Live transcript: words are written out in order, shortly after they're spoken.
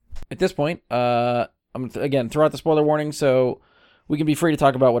at this point, again, throw out the spoiler warning so we can be free to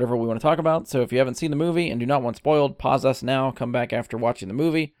talk about whatever we want to talk about. So if you haven't seen the movie and do not want spoiled, pause us now, come back after watching the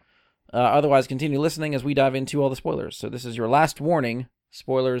movie. Otherwise, continue listening as we dive into all the spoilers. So this is your last warning.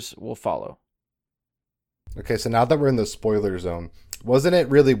 Spoilers will follow. Okay, so now that we're in the spoiler zone, wasn't it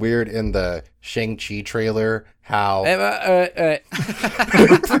really weird in the Shang-Chi trailer how...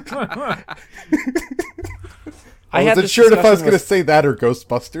 I wasn't sure if I was going to say that or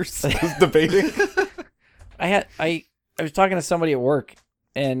Ghostbusters. I was debating. I was talking to somebody at work,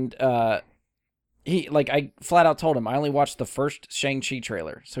 and I flat out told him I only watched the first Shang-Chi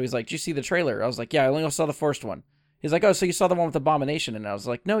trailer. So he's like, "Did you see the trailer?" I was like, "Yeah, I only saw the first one." He's like, "Oh, so you saw the one with Abomination?" And I was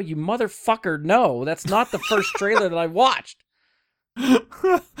like, "No, you motherfucker, no, that's not the first trailer that I watched."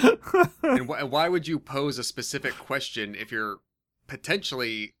 And why would you pose a specific question if you're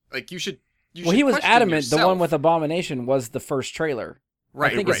potentially like you should? Well, he was adamant yourself. the one with Abomination was the first trailer.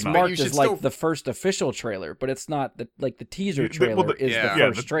 Right, I think it's marked as like the first official trailer, but it's not. The teaser trailer is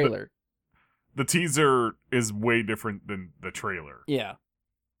the first trailer. The teaser is way different than the trailer. Yeah.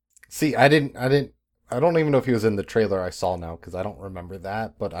 See, I don't even know if he was in the trailer I saw now because I don't remember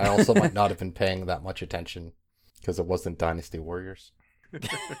that, but I also might not have been paying that much attention because it wasn't Dynasty Warriors.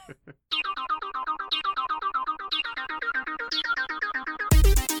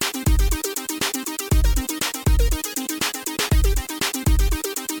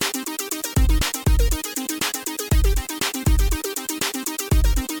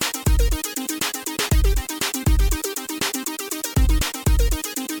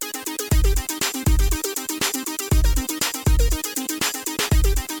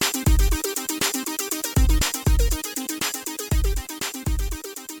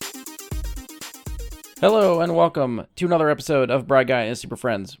 Hello and welcome to another episode of Bright Guy and Super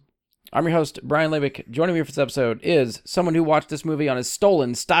Friends. I'm your host, Brian Levick. Joining me for this episode is someone who watched this movie on his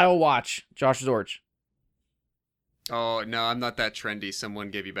stolen style watch, Josh Zorch. Oh, no, I'm not that trendy. Someone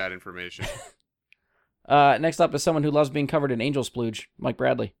gave you bad information. Next up is someone who loves being covered in angel splooge, Mike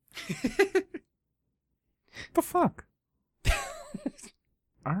Bradley. The fuck?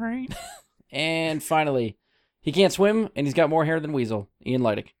 All right. And finally, he can't swim and he's got more hair than Weasel, Ian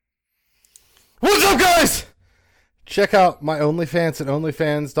Leidick. What's up, guys? Check out my OnlyFans at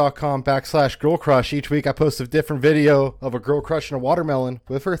onlyfans.com/girlcrush. Each week I post a different video of a girl crushing a watermelon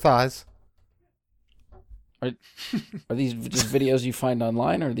with her thighs. Are these just videos you find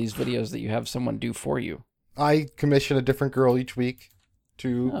online, or are these videos that you have someone do for you? I commission a different girl each week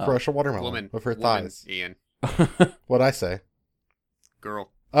to crush a watermelon with her thighs. Ian. What'd I say?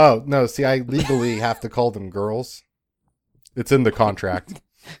 Girl. Oh, no, see, I legally have to call them girls. It's in the contract.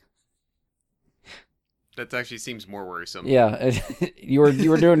 That actually seems more worrisome. Yeah, you were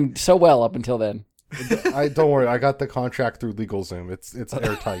doing so well up until then. Don't worry, I got the contract through LegalZoom. It's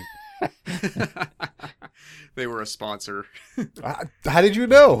airtight. They were a sponsor. How did you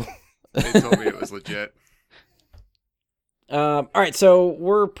know? They told me it was legit. All right, so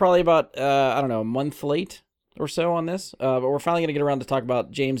we're probably about a month late or so on this, but we're finally gonna get around to talk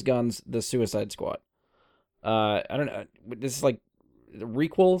about James Gunn's The Suicide Squad. I don't know. This is like a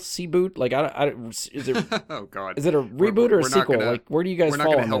requel, reboot. Like is it? Oh God! Is it a reboot or a sequel? Like, where do you guys fall on this?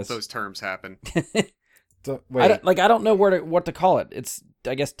 We're not gonna help those terms happen. Wait. I don't know what to call it. It's,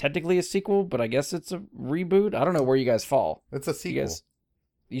 I guess, technically a sequel, but I guess it's a reboot. I don't know where you guys fall. It's a sequel.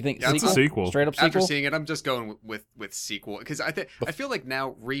 You think it's a sequel? Straight up sequel? After seeing it, I'm just going with sequel because I feel like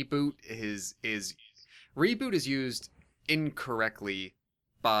now reboot is used incorrectly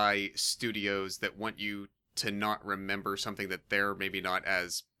by studios that want you to not remember something that they're maybe not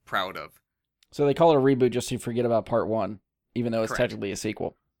as proud of. So they call it a reboot just so you forget about part one, even though it's Correct. technically a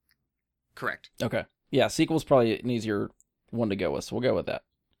sequel. Correct. Okay. Yeah, sequel's probably an easier one to go with, so we'll go with that.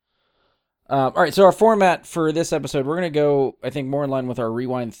 All right, so our format for this episode, we're going to go, I think, more in line with our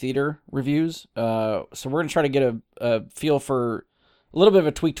Rewind Theater reviews. So we're going to try to get a feel for a little bit of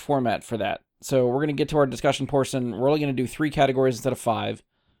a tweaked format for that. So we're going to get to our discussion portion. We're only going to do 3 categories instead of 5.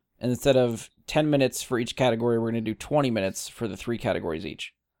 And instead of 10 minutes for each category, we're going to do 20 minutes for the 3 categories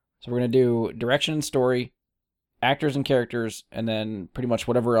each. So we're going to do direction and story, actors and characters, and then pretty much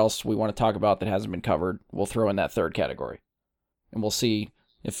whatever else we want to talk about that hasn't been covered, we'll throw in that 3rd category. And we'll see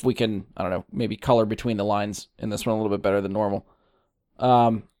if we can, I don't know, maybe color between the lines in this one a little bit better than normal.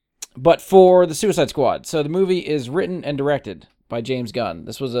 But for The Suicide Squad, so the movie is written and directed by James Gunn.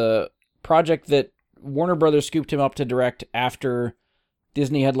 This was a project that Warner Brothers scooped him up to direct after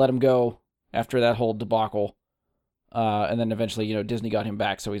Disney had let him go after that whole debacle. And then eventually, Disney got him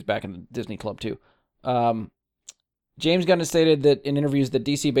back, so he's back in the Disney Club too. James Gunn has stated that in interviews that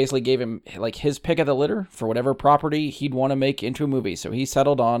DC basically gave him like his pick of the litter for whatever property he'd want to make into a movie. So he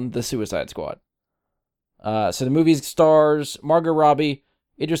settled on the Suicide Squad. So the movie stars Margot Robbie,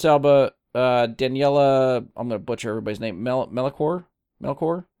 Idris Elba, Daniela, I'm going to butcher everybody's name, McQuire?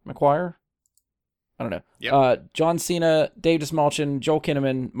 I don't know. Yep. John Cena, Dave Desmalchin, Joel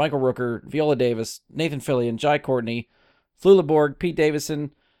Kinnaman, Michael Rooker, Viola Davis, Nathan Fillion, Jai Courtney, Flula Borg, Pete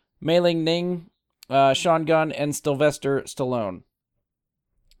Davidson, Mei Ling Ning, Sean Gunn, and Sylvester Stallone.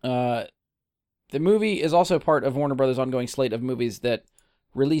 The movie is also part of Warner Brothers' ongoing slate of movies that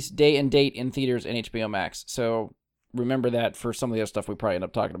release day and date in theaters and HBO Max. So remember that for some of the other stuff we probably end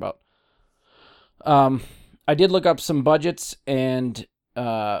up talking about. I did look up some budgets and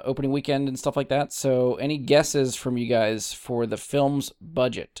opening weekend and stuff like that. So any guesses from you guys for the film's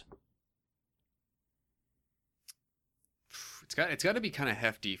budget? It's got to be kind of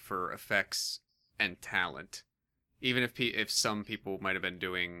hefty for effects and talent, even if some people might have been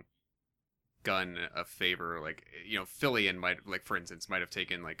doing Gunn a favor, like Fillion might, like for instance, might have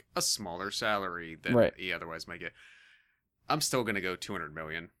taken like a smaller salary than he otherwise might get. I'm still gonna go 200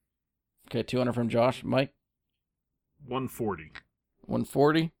 million. Okay, 200 from Josh. Mike? 140.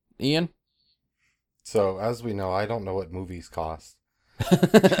 140. Ian? So as we know, I don't know what movies cost.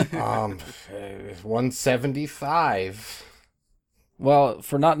 175. Well,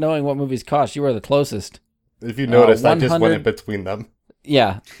 for not knowing what movies cost, you are the closest. If you noticed, I just went in between them.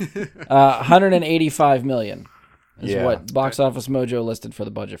 Yeah. 185 million is what Box Office Mojo listed for the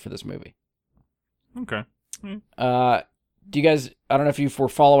budget for this movie. Okay. Do you guys, I don't know if you were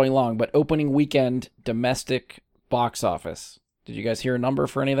following along, but opening weekend domestic box office. Did you guys hear a number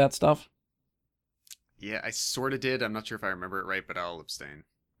for any of that stuff? Yeah, I sort of did. I'm not sure if I remember it right, but I'll abstain.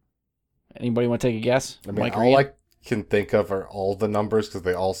 Anybody want to take a guess? I mean, all I can think of are all the numbers because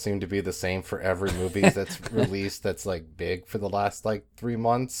they all seem to be the same for every movie that's released that's like big for the last like 3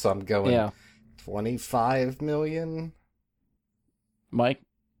 months. So I'm going 25 million. Mike?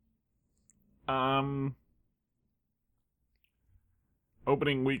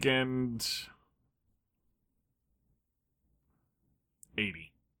 Opening weekend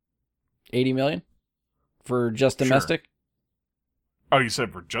 80 million for just domestic? Sure. Oh, you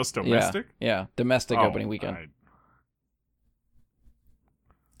said for just domestic? Yeah, domestic opening weekend.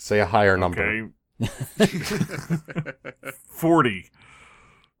 Say a higher number. Okay. 40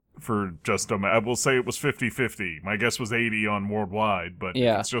 for just domestic. I will say it was 50-50. My guess was 80 on worldwide, but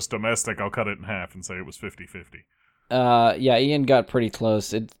if it's just domestic, I'll cut it in half and say it was 50-50. Ian got pretty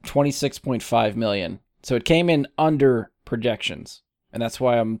close. It's 26.5 million. So it came in under projections. And that's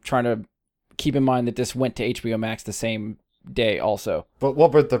why I'm trying to keep in mind that this went to HBO Max the same day also. But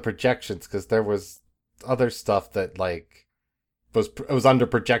what were the projections? Because there was other stuff that like it was under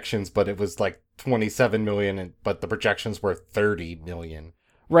projections, but it was like 27 million, but the projections were 30 million.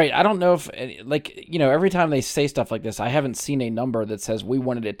 Right. I don't know if, like, every time they say stuff like this, I haven't seen a number that says we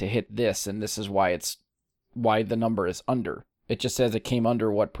wanted it to hit this, and this is why the number is under. It just says it came under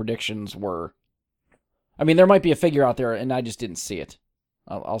what predictions were. I mean, there might be a figure out there, and I just didn't see it.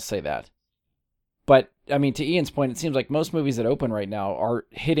 I'll say that. But, I mean, to Ian's point, it seems like most movies that open right now are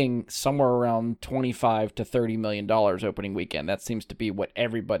hitting somewhere around $25 to $30 million opening weekend. That seems to be what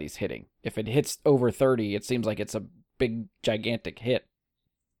everybody's hitting. If it hits over 30, it seems like it's a big, gigantic hit.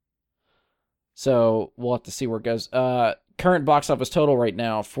 So, we'll have to see where it goes. Current box office total right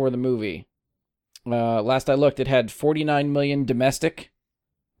now for the movie. Last I looked, it had 49 million domestic,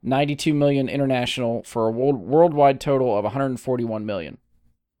 92 million international, for a worldwide total of 141 million.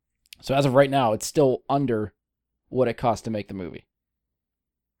 So as of right now, it's still under what it cost to make the movie.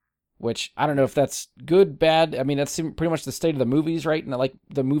 Which, I don't know if that's good, bad. I mean, that's pretty much the state of the movies, right? And like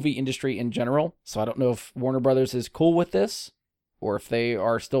the movie industry in general. So I don't know if Warner Brothers is cool with this, or if they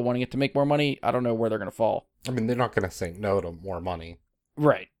are still wanting it to make more money. I don't know where they're going to fall. I mean, they're not going to say no to more money.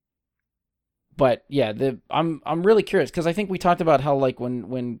 Right. But yeah, I'm really curious because I think we talked about how like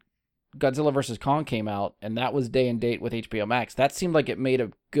when Godzilla vs. Kong came out and that was day and date with HBO Max, that seemed like it made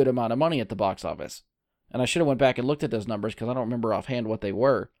a good amount of money at the box office. And I should have went back and looked at those numbers because I don't remember offhand what they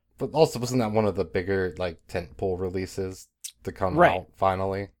were. But also, wasn't that one of the bigger like tentpole releases to come out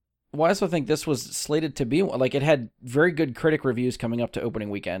finally? Well, I also think this was slated to be like it had very good critic reviews coming up to opening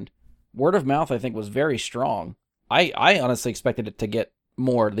weekend. Word of mouth, I think, was very strong. I honestly expected it to get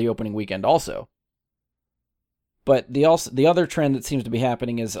more the opening weekend also. But the other trend that seems to be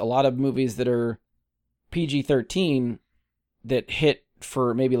happening is a lot of movies that are PG-13 that hit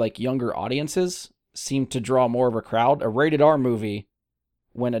for maybe like younger audiences seem to draw more of a crowd. A rated R movie,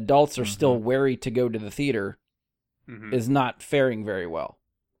 when adults are still wary to go to the theater, is not faring very well.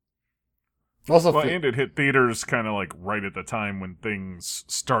 Also, and it hit theaters kind of like right at the time when things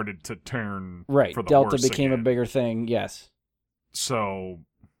started to turn. Right, for the Delta worse became again. a bigger thing. Yes. So,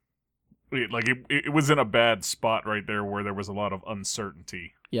 it was in a bad spot right there where there was a lot of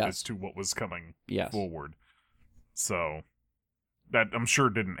uncertainty as to what was coming forward. So, that I'm sure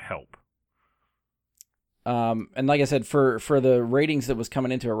didn't help. And like I said, for the ratings that was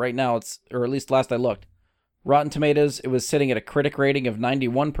coming into it right now, or at least last I looked, Rotten Tomatoes, it was sitting at a critic rating of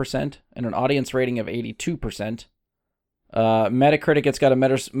 91% and an audience rating of 82%. Metacritic, it's got a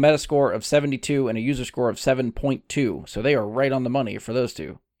Metascore of 72 and a user score of 7.2. So they are right on the money for those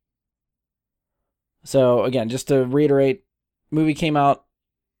two. So again, just to reiterate, movie came out.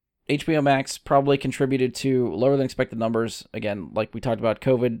 HBO Max probably contributed to lower than expected numbers. Again, like we talked about,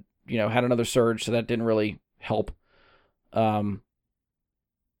 COVID, had another surge, so that didn't really help.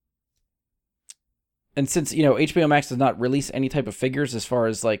 And since, HBO Max does not release any type of figures as far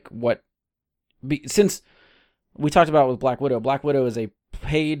as like since we talked about with Black Widow is a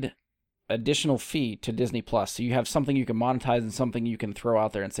paid additional fee to Disney Plus. So you have something you can monetize and something you can throw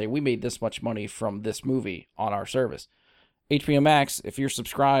out there and say, we made this much money from this movie on our service. HBO Max, if you're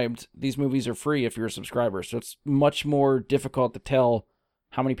subscribed, these movies are free if you're a subscriber. So it's much more difficult to tell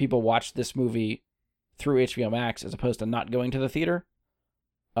how many people watched this movie through HBO Max as opposed to not going to the theater.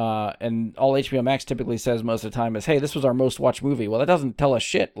 And all HBO Max typically says most of the time is, hey, this was our most watched movie. Well, that doesn't tell us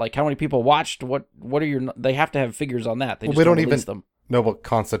shit. Like, how many people watched? What are they have to have figures on that. They just we don't release even them. know what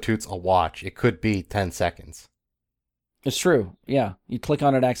constitutes a watch. It could be 10 seconds. It's true. Yeah. You click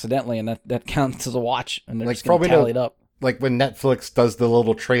on it accidentally and that counts as a watch and they're Like, just going to tally it up. Like when Netflix does the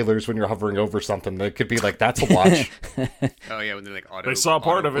little trailers when you're hovering over something, they could be like, that's a watch. Oh, yeah, when they're like they saw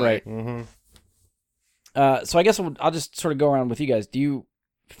part of it. Right. Mm-hmm. So I guess I'll just sort of go around with you guys. Do you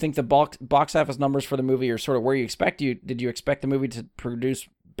think the box office numbers for the movie are sort of where you expect? Did you expect the movie to produce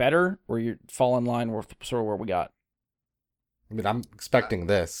better, or you fall in line with sort of where we got? I mean, I'm expecting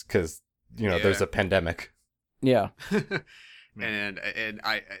this because, there's a pandemic. Yeah. and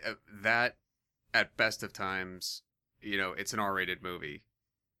I that at best of times, it's an R-rated movie,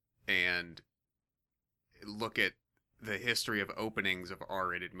 and look at the history of openings of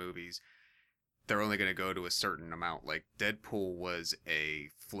R-rated movies. They're only going to go to a certain amount. Like Deadpool was a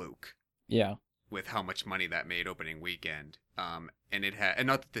fluke. Yeah. With how much money that made opening weekend. And it had, and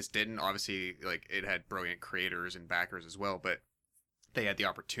not that this didn't, obviously, like it had brilliant creators and backers as well, but they had the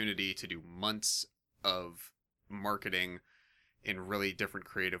opportunity to do months of marketing in really different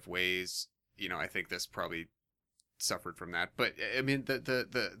creative ways. I think this probably suffered from that. But I mean,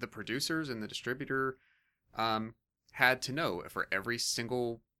 the producers and the distributor had to know for every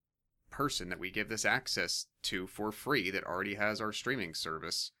single person that we give this access to for free that already has our streaming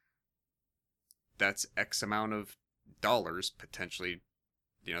service, that's X amount of dollars potentially,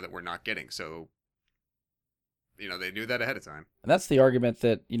 that we're not getting. So, they knew that ahead of time. And that's the argument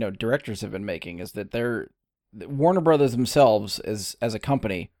that, directors have been making, is that Warner Brothers themselves as a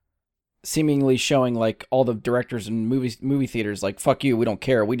company seemingly showing like all the directors and movie theaters like, fuck you, we don't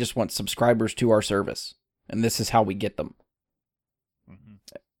care. We just want subscribers to our service. And this is how we get them. Mm-hmm.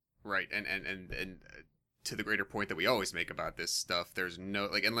 Right. And to the greater point that we always make about this stuff, there's no,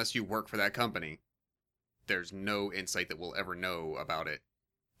 like, unless you work for that company, there's no insight that we'll ever know about it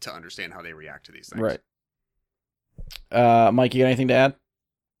to understand how they react to these things. Right. Mike, you got anything to add?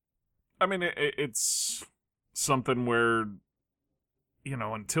 I mean, it's something where,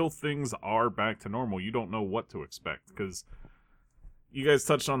 until things are back to normal, you don't know what to expect. Because you guys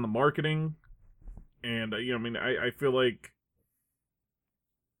touched on the marketing, and, I feel like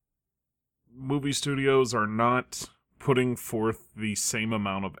movie studios are not putting forth the same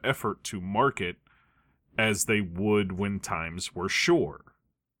amount of effort to market as they would when times were sure,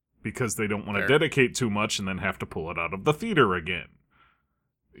 because they don't want to dedicate too much and then have to pull it out of the theater again.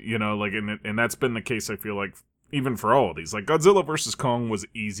 And that's been the case, I feel like, even for all of these. Like, Godzilla vs. Kong was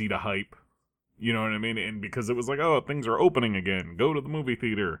easy to hype, you know what I mean? And because it was like, oh, things are opening again, go to the movie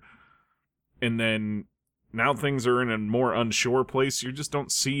theater. And then now things are in a more unsure place. You just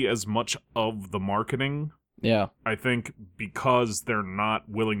don't see as much of the marketing. Yeah. I think because they're not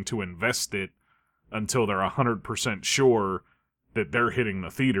willing to invest it until they're 100% sure that they're hitting the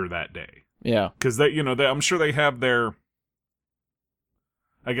theater that day. Yeah. Because I'm sure they have their,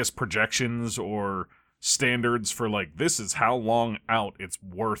 I guess, projections or standards for like, this is how long out it's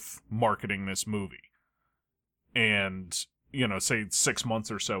worth marketing this movie. And, say 6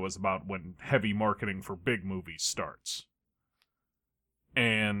 months or so is about when heavy marketing for big movies starts.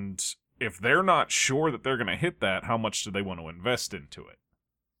 And if they're not sure that they're going to hit that, how much do they want to invest into it?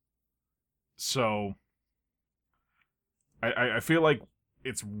 So I feel like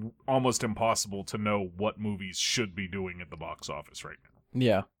it's almost impossible to know what movies should be doing at the box office right now.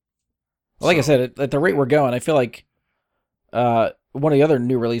 Yeah. Well, like I said, at the rate we're going, I feel like one of the other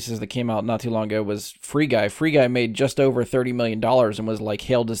new releases that came out not too long ago was Free Guy. Free Guy made just over $30 million and was like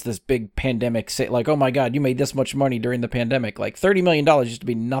hailed as this big pandemic, like, oh my God, you made this much money during the pandemic. Like $30 million used to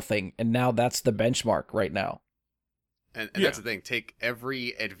be nothing, and now that's the benchmark right now. And that's the thing. Take every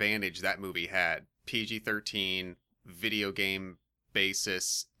advantage that movie had. PG-13, video game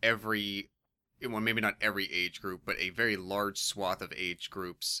basis, well, maybe not every age group, but a very large swath of age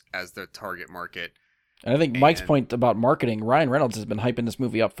groups as the target market. And I think Mike's point about marketing, Ryan Reynolds has been hyping this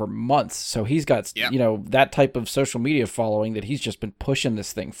movie up for months. So he's got, that type of social media following that he's just been pushing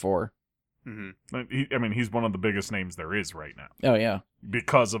this thing for. Mm-hmm. He's one of the biggest names there is right now. Oh, yeah.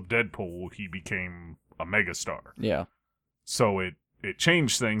 Because of Deadpool, he became a megastar. Yeah. So it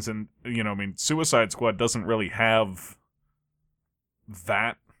changed things. And, Suicide Squad doesn't really have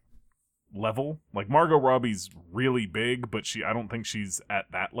that level. Like, Margot Robbie's really big, but I don't think she's at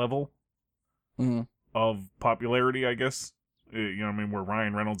that level of popularity, I guess. Where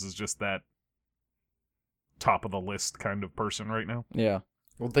Ryan Reynolds is just that top of the list kind of person right now. Yeah.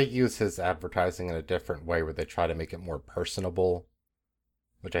 Well, they use his advertising in a different way where they try to make it more personable,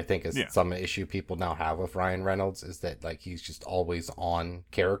 which I think is some issue people now have with Ryan Reynolds, is that, like, he's just always on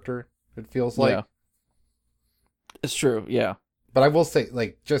character, it feels like. Yeah. It's true, yeah. But I will say,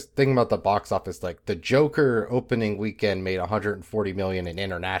 like, just thinking about the box office, like, the Joker opening weekend made $140 million in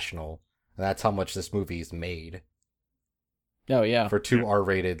international, and that's how much this movie's made. Oh, yeah. For two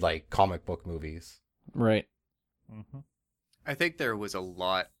R-rated, like, comic book movies. Right. Mm-hmm. I think there was a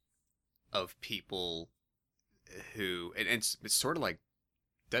lot of people who, and it's sort of like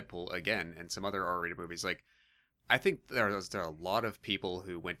Deadpool again and some other R-rated movies. Like, I think there are a lot of people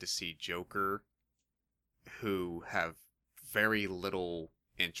who went to see Joker who have very little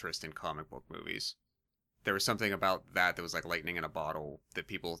interest in comic book movies. There was something about that was like lightning in a bottle, that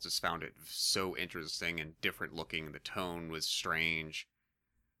people just found it so interesting and different looking. The tone was strange.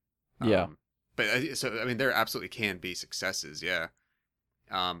 Yeah. There absolutely can be successes, yeah.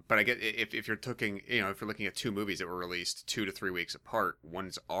 But I get if you're looking at two movies that were released 2 to 3 weeks apart,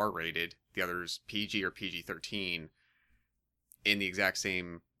 one's R-rated, the other's PG or PG-13, in the exact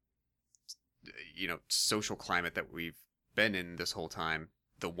same, social climate that we've been in this whole time,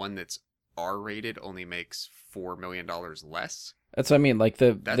 the one that's R-rated only makes $4 million less. That's what I mean. Like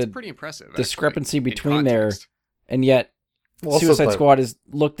that's pretty impressive. Discrepancy between there, and yet Suicide Squad is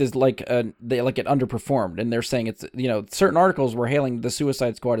looked as like it underperformed, and they're saying it's certain articles were hailing the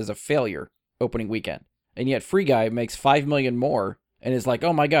Suicide Squad as a failure opening weekend, and yet Free Guy makes $5 million more and is like,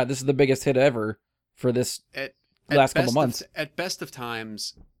 oh my God, this is the biggest hit ever for this last couple months. At best of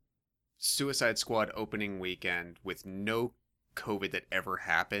times, Suicide Squad opening weekend with no COVID that ever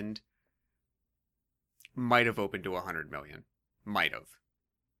happened might have opened to 100 million. Might have.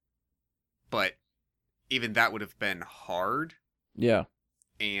 But even that would have been hard. Yeah.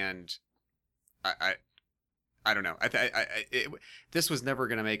 And I don't know. This was never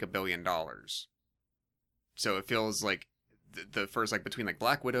going to make $1 billion. So it feels like the first, like, between like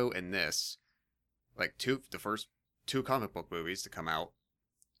Black Widow and this, like the first two comic book movies to come out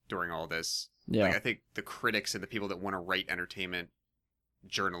during all this. Yeah. Like, I think the critics and the people that want to write entertainment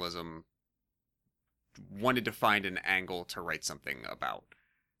journalism wanted to find an angle to write something about,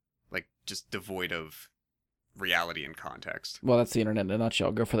 like, just devoid of reality and context. Well, that's the internet in a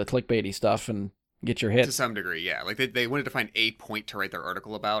nutshell. Go for the clickbaity stuff and get your hit. To some degree, yeah. Like, they wanted to find a point to write their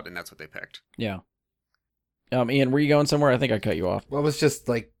article about, and that's what they picked. Yeah. Ian, were you going somewhere? I think I cut you off. Well, it was just,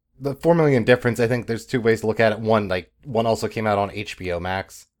 like, the $4 million difference. I think there's two ways to look at it. One also came out on HBO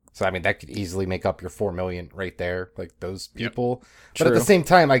Max. So, I mean, that could easily make up your $4 million right there, like those people. Yep. But at the same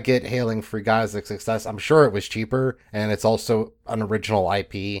time, I get hailing Free Guy as a success. I'm sure it was cheaper, and it's also an original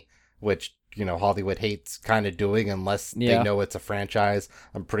IP, which, Hollywood hates kind of doing unless they know it's a franchise.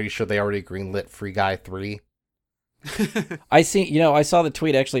 I'm pretty sure they already greenlit Free Guy 3. I saw the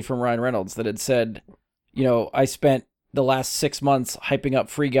tweet actually from Ryan Reynolds that had said, I spent the last 6 months hyping up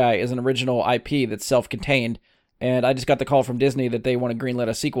Free Guy as an original IP that's self-contained. And I just got the call from Disney that they want to greenlit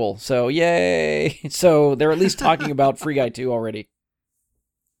a sequel. So, yay! So, they're at least talking about Free Guy 2 already.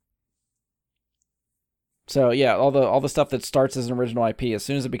 So, yeah, all the stuff that starts as an original IP, as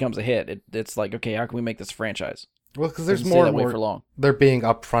soon as it becomes a hit, it's like, okay, how can we make this a franchise? Well, because there's more and more for long. They're being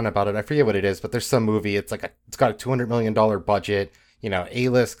upfront about it. I forget what it is, but there's some movie, it's got a $200 million budget,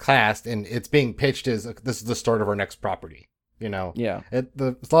 A-list cast, and it's being pitched as, this is the start of our next property. Yeah. A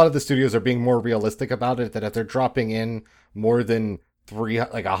lot of the studios are being more realistic about it, that if they're dropping in more than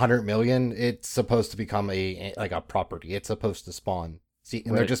 100 million, it's supposed to become a property. It's supposed to spawn See,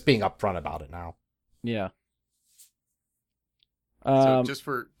 and they're just being upfront about it now. Yeah. So just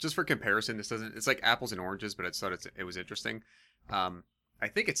for comparison, it's like apples and oranges, but I thought it was interesting. I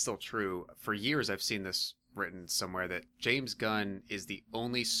think it's still true. For years, I've seen this written somewhere that James Gunn is the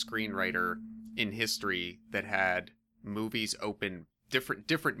only screenwriter in history that had movies open,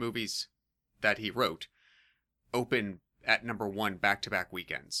 different movies that he wrote open at number one back-to-back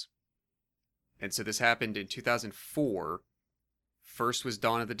weekends. And so this happened in 2004. First was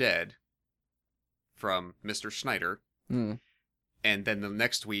Dawn of the Dead from Mr. Schneider. Mm. And then the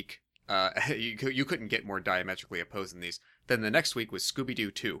next week, you couldn't get more diametrically opposed than these. Then the next week was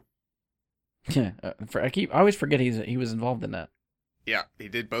Scooby-Doo 2. Yeah, I always forget he was involved in that. Yeah, he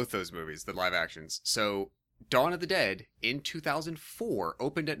did both those movies, the live actions. So Dawn of the Dead in 2004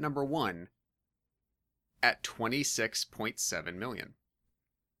 opened at number one at 26.7 million.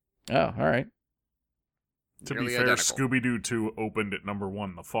 Oh, all right. To Nearly be fair, identical. Scooby-Doo 2 opened at number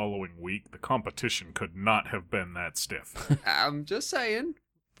one the following week. The competition could not have been that stiff. I'm just saying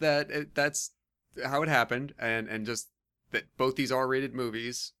that that's how it happened, and just that both these R-rated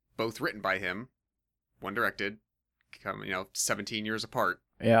movies, both written by him, one directed, 17 years apart,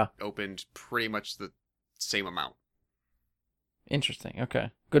 Yeah. opened pretty much the same amount. Interesting. Okay.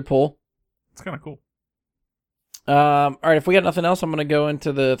 Good pull. It's kind of cool. All right, if we got nothing else, I'm going to go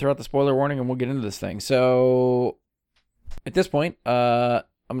into throughout the spoiler warning and we'll get into this thing. So, at this point, I'm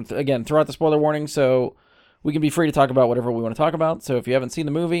going to, again, throw out the spoiler warning so we can be free to talk about whatever we want to talk about. So, if you haven't seen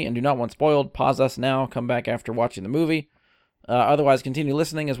the movie and do not want spoiled, pause us now, come back after watching the movie. Otherwise, continue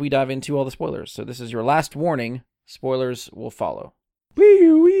listening as we dive into all the spoilers. So, this is your last warning. Spoilers will follow.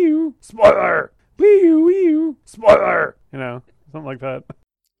 Wee-oo, spoiler! Wee-oo, spoiler! Something like that.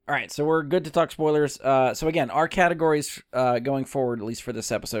 All right, so we're good to talk spoilers. So again, our categories going forward, at least for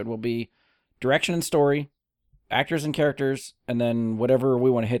this episode, will be direction and story, actors and characters, and then whatever we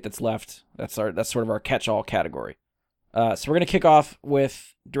want to hit that's left. That's sort of our catch-all category. So we're gonna kick off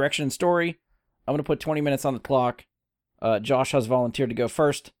with direction and story. I'm gonna put 20 minutes on the clock. Josh has volunteered to go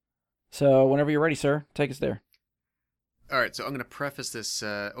first, so whenever you're ready, sir, take us there. All right, so I'm going to preface this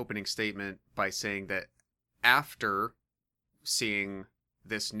opening statement by saying that after seeing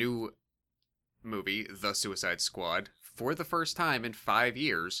this new movie, The Suicide Squad, for the first time in 5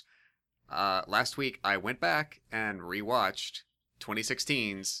 years, last week I went back and rewatched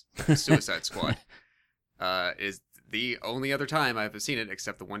 2016's Suicide Squad. Is the only other time I've seen it,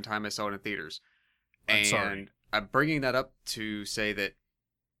 except the one time I saw it in theaters. I'm sorry. And I'm bringing that up to say that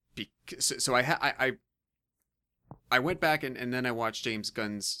so I went back and then I watched James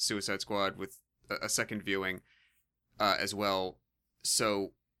Gunn's Suicide Squad with a second viewing as well.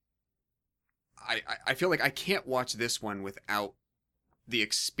 So I feel like I can't watch this one without the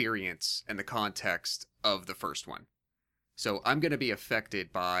experience and the context of the first one. So I'm going to be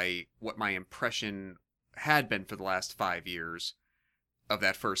affected by what my impression had been for the last 5 years of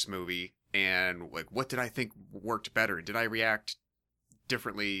that first movie, and like what did I think worked better? Did I react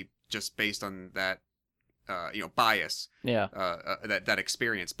differently just based on that bias? Yeah. That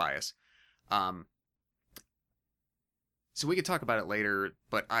experience bias. So we could talk about it later,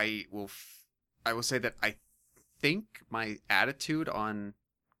 but I will say that I think my attitude on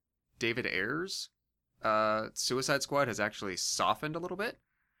David Ayer's Suicide Squad has actually softened a little bit.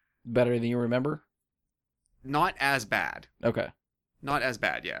 Better than you remember? Not as bad. Okay. Not as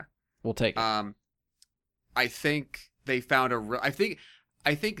bad, yeah. We'll take it. I think they found I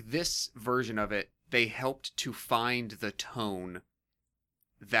think this version of it, they helped to find the tone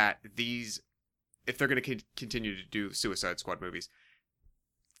that these, if they're going to continue to do Suicide Squad movies,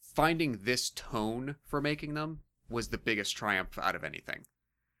 finding this tone for making them was the biggest triumph out of anything.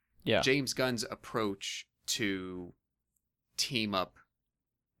 Yeah. James Gunn's approach to team up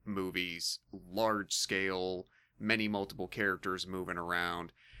movies, large scale, many multiple characters moving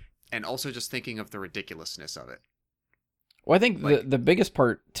around, and also just thinking of the ridiculousness of it. Well, I think the biggest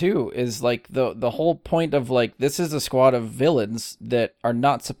part too is like the whole point of like this is a squad of villains that are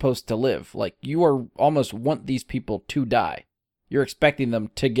not supposed to live. Like you are almost want these people to die. You're expecting them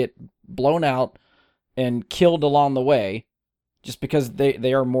to get blown out and killed along the way, just because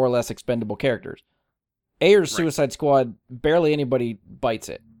they are more or less expendable characters. Ayer's Suicide Squad, barely anybody bites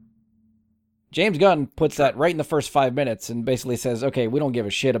it. James Gunn puts that right in the first 5 minutes and basically says, "Okay, we don't give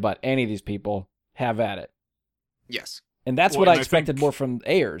a shit about any of these people. Have at it." Yes. And that's what I expected more from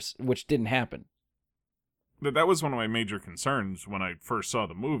Ayers, which didn't happen. That was one of my major concerns when I first saw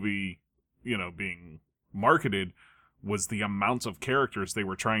the movie, being marketed, was the amounts of characters they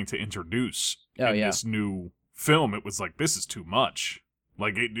were trying to introduce in this new film. It was like, this is too much.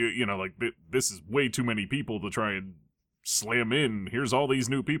 Like, this is way too many people to try and slam in. Here's all these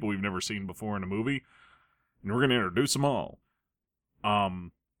new people we've never seen before in a movie, and we're going to introduce them all.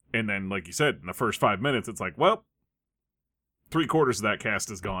 And then, like you said, in the first 5 minutes, it's like, well, 3/4 of that cast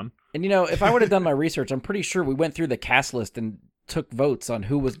is gone. And, if I would have done my research, I'm pretty sure we went through the cast list and took votes on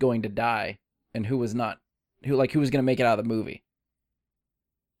who was going to die and who was not, who was going to make it out of the movie.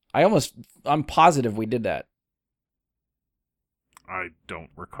 I'm positive we did that. I don't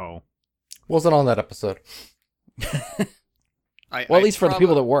recall. Wasn't on that episode. At least for the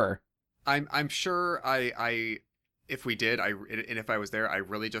people that were. I'm sure I if we did, and if I was there, I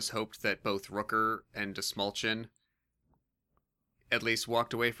really just hoped that both Rooker and Dastmalchian at least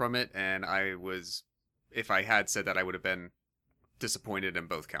walked away from it, and if I had said that, I would have been disappointed in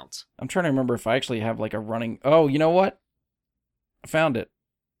both counts. I'm trying to remember if I actually have like a running... Oh, you know what? I found it.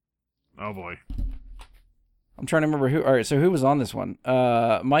 Oh boy. I'm trying to remember who... All right, so who was on this one?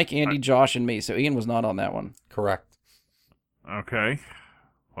 Mike, Andy, Josh, and me. So Ian was not on that one. Correct. Okay.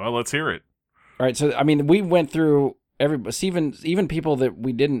 Well, let's hear it. All right, so, we went through even people that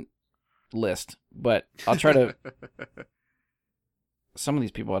we didn't list, but I'll try to... Some of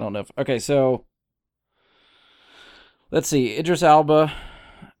these people, I don't know if... Okay, so... Let's see. Idris Elba.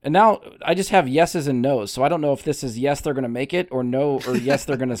 And now I just have yeses and nos, so I don't know if this is yes, they're going to make it, or no, or yes,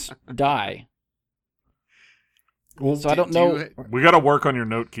 they're going to die. Well, so I don't know. We got to work on your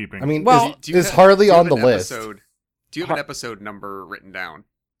note keeping. I mean, is Harley on the list? Do you have an episode number written down?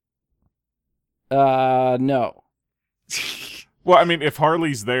 No. Well, I mean, if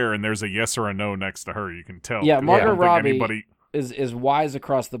Harley's there and there's a yes or a no next to her, you can tell. Yeah, Margot Robbie is wise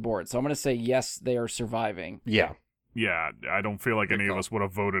across the board. So I'm going to say yes, they are surviving. Yeah. Yeah, I don't feel like any of us would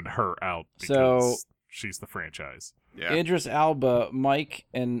have voted her out because she's the franchise. Yeah. Idris Elba, Mike,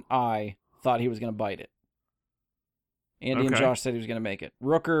 and I thought he was going to bite it. Andy and Josh said he was going to make it.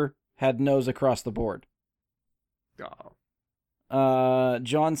 Rooker had no's across the board. Oh.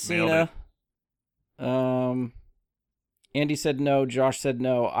 John Cena. Andy said no. Josh said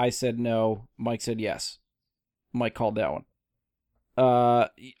no. I said no. Mike said yes. Mike called that one.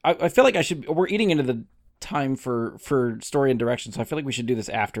 I feel like we're eating into the time for story and direction, so I feel like we should do this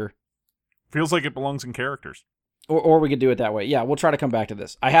after. Feels like it belongs in characters. Or we could do it that way. Yeah, we'll try to come back to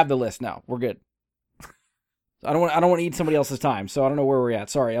this. I have the list now. We're good. I don't want to eat somebody else's time, so I don't know where we're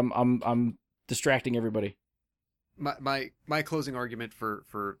at. Sorry, I'm distracting everybody. My closing argument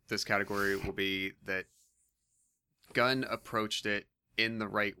for this category will be that Gunn approached it in the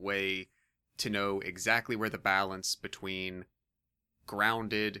right way to know exactly where the balance between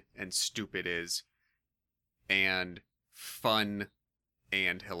grounded and stupid is, and fun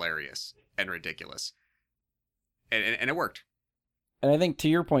and hilarious and ridiculous. And it worked. And I think to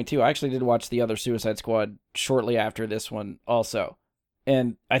your point too, I actually did watch the other Suicide Squad shortly after this one also.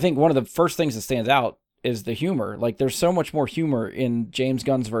 And I think one of the first things that stands out is the humor. Like, there's so much more humor in James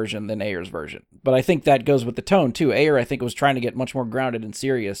Gunn's version than Ayer's version. But I think that goes with the tone too. Ayer, I think, was trying to get much more grounded and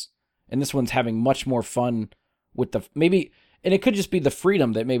serious. And this one's having much more fun with and it could just be the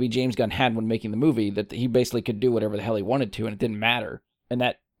freedom that maybe James Gunn had when making the movie, that he basically could do whatever the hell he wanted to, and it didn't matter. And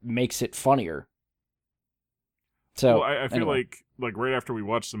that makes it funnier. So I feel like right after we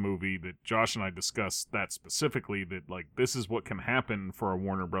watched the movie, that Josh and I discussed that specifically, that like this is what can happen for a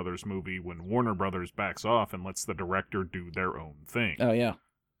Warner Brothers movie when Warner Brothers backs off and lets the director do their own thing. Oh yeah.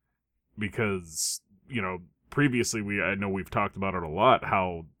 Because, previously I know we've talked about it a lot,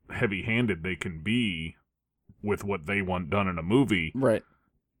 how heavy-handed they can be with what they want done in a movie. Right.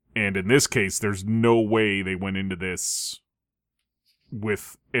 And in this case, there's no way they went into this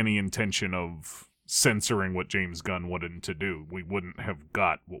with any intention of censoring what James Gunn wanted to do. We wouldn't have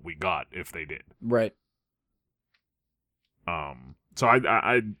got what we got if they did. Right. So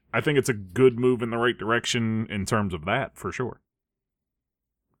I think it's a good move in the right direction in terms of that, for sure.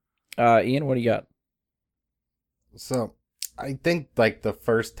 Ian, what do you got? So, I think like the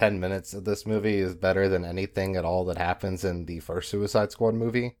first 10 minutes of this movie is better than anything at all that happens in the first Suicide Squad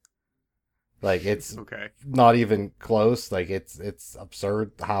movie. Like, it's not even close. Like, it's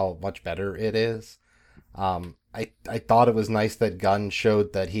absurd how much better it is. I thought it was nice that Gunn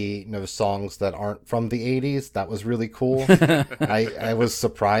showed that he knows songs that aren't from the 80s. That was really cool. I was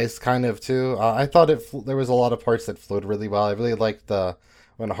surprised kind of too. I thought there was a lot of parts that flowed really well. I really liked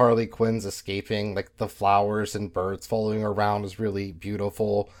when Harley Quinn's escaping, like the flowers and birds following her around is really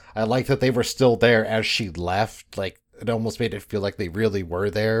beautiful. I liked that they were still there as she left. Like, it almost made it feel like they really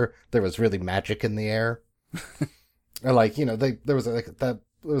were there. There was really magic in the air. And like, there was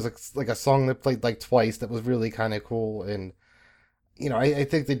like a song that played like twice that was really kind of cool. And, I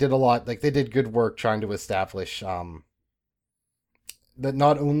think they did a lot, like they did good work trying to establish, that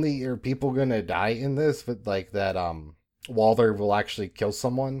not only are people going to die in this, but like that, Waller will actually kill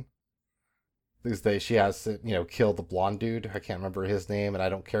someone. Because she has to, kill the blonde dude. I can't remember his name, and I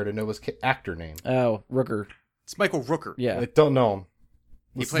don't care to know his actor name. Oh, Rooker. It's Michael Rooker. Yeah. I don't know him.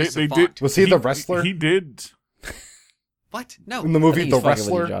 He plays Savant. Was he the wrestler? He did. What? No. In the I movie think The he's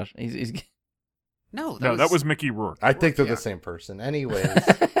fucking with you, Wrestler? Josh. He's No, That was Mickey Rourke. I think they're Yeah. the same person. Anyways,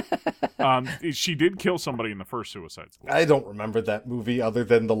 She did kill somebody in the first Suicide Squad. I don't remember that movie other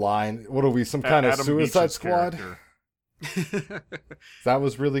than the line, what are we, some kind of Adam Suicide Beach's Squad? character. That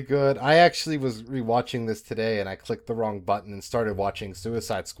was really good. I actually was rewatching this today, and I clicked the wrong button and started watching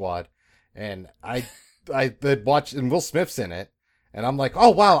Suicide Squad. And I had watched, and Will Smith's in it. And I'm like,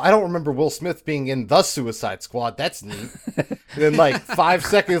 oh wow, I don't remember Will Smith being in the Suicide Squad. That's neat. And then like 5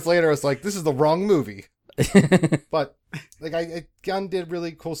 seconds later, I was like, this is the wrong movie. But like, Gunn did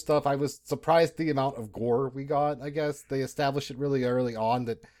really cool stuff. I was surprised the amount of gore we got. I guess they established it really early on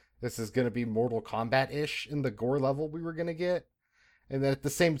that this is going to be Mortal Kombat-ish in the gore level we were going to get. And then at the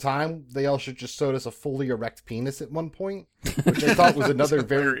same time, they also just showed us a fully erect penis at one point, which I thought was another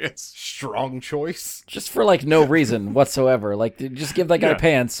very hilarious. strong choice. just for like no reason whatsoever. Like, just give that guy Yeah.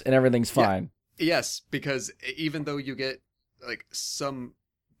 pants and everything's fine. Yes, because even though you get like some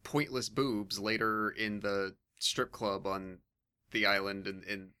pointless boobs later in the strip club on the island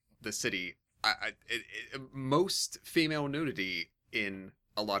in the city, most female nudity in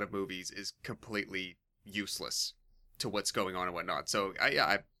a lot of movies is completely useless to what's going on and whatnot. So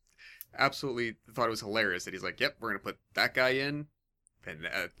I absolutely thought it was hilarious that he's like, "Yep, we're gonna put that guy in," and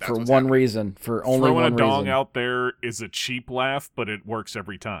that's For what's one happening. reason. For only Throwing one a dong reason. out there is a cheap laugh, but it works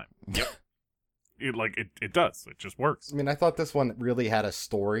every time. Yep. It does. It just works. I mean, I thought this one really had a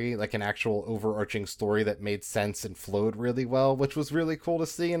story, like an actual overarching story that made sense and flowed really well, which was really cool to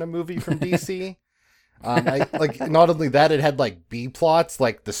see in a movie from DC. Not only that, it had like B plots,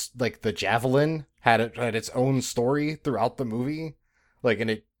 like the Javelin had its own story throughout the movie,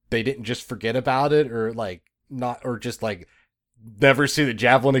 and they didn't just forget about it or just never see the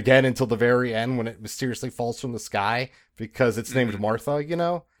Javelin again until the very end when it mysteriously falls from the sky because it's named Martha.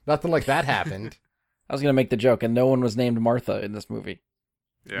 Nothing like that happened. I was going to make the joke, and no one was named Martha in this movie.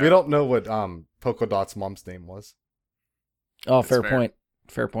 Yeah. We don't know what Polka Dot's mom's name was. Oh, That's fair fair. point.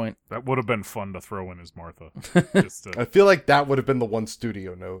 Fair point. That would have been fun to throw in as Martha. Just I feel like that would have been the one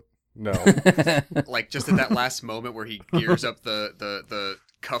studio note. No. Like just at that last moment where he gears up the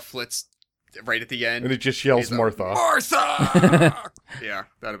cufflets right at the end. And it just yells He's like, Martha. Martha! Yeah,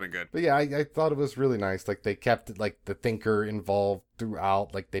 that'd have been good. But yeah, I thought it was really nice. Like they kept it, like the thinker involved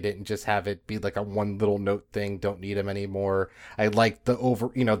throughout. Like they didn't just have it be like a one little note thing. Don't need him anymore. I like the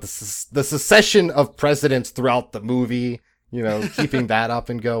succession of presidents throughout the movie. Keeping that up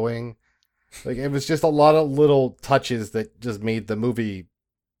and going. Like it was just a lot of little touches that just made the movie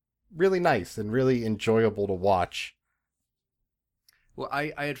really nice and really enjoyable to watch. Well,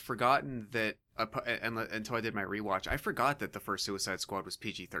 I had forgotten that until I did my rewatch, I forgot that the first Suicide Squad was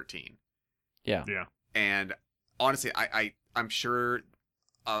PG-13. Yeah. yeah. And honestly, I'm sure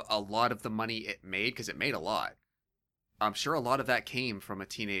a lot of the money it made, because it made a lot, I'm sure a lot of that came from a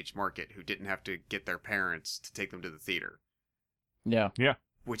teenage market who didn't have to get their parents to take them to the theater. Yeah.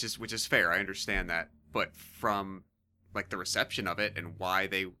 Which is fair. I understand that. But from like the reception of it and why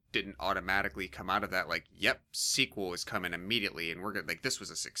they didn't automatically come out of that like, yep, sequel is coming immediately and we're gonna like this was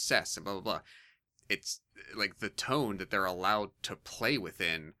a success and blah blah blah. It's like the tone that they're allowed to play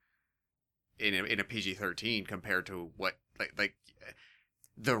within in a PG-13 compared to what like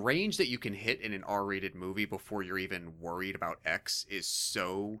the range that you can hit in an R-rated movie before you're even worried about X is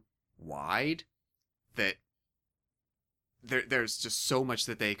so wide that there's just so much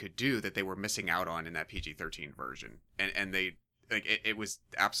that they could do that they were missing out on in that PG-13 version, and they like it was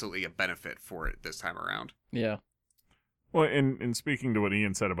absolutely a benefit for it this time around. Yeah. Well, in speaking to what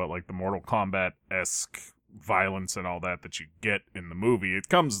Ian said about like the Mortal Kombat-esque violence and all that you get in the movie, it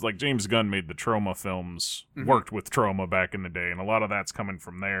comes like James Gunn made the Troma films, worked with Troma back in the day, and a lot of that's coming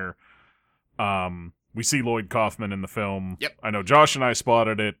from there. We see Lloyd Kaufman in the film. Yep. I know Josh and I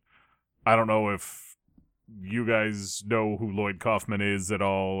spotted it. I don't know if you guys know who Lloyd Kaufman is at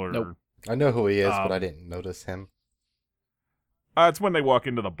all, or Nope. I know who he is, but I didn't notice him. It's when they walk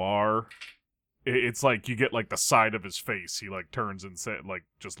into the bar. It's like you get like the side of his face. He like turns and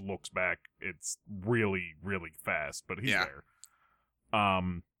just looks back. It's really, really fast, but he's Yeah. there.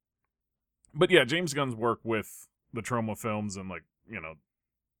 But yeah, James Gunn's work with the Troma films and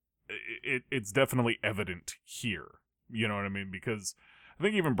it's definitely evident here. You know what I mean? Because I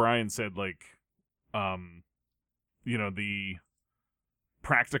think even Brian said the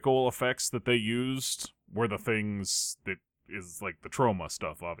practical effects that they used were the things that is like the trauma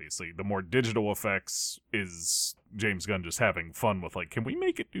stuff, obviously. The more digital effects is James Gunn just having fun with, like, can we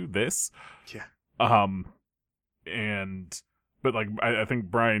make it do this? Yeah. But like, I think,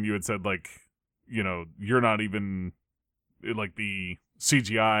 Brian, you had said, like, you know, you're not even, like, the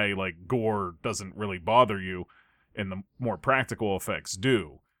CGI, like, gore doesn't really bother you, and the more practical effects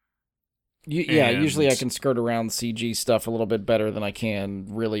do. Usually I can skirt around CG stuff a little bit better than I can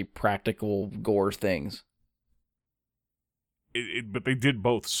really practical gore things. But they did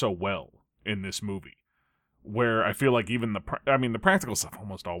both so well in this movie, where I feel like even the practical stuff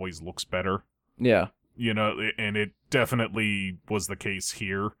almost always looks better. Yeah. You know, and it definitely was the case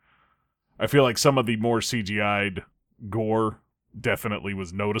here. I feel like some of the more CGI'd gore definitely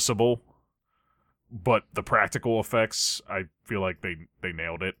was noticeable, but the practical effects, I feel like they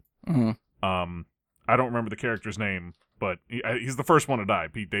nailed it. Mm-hmm. I don't remember the character's name, but he's the first one to die,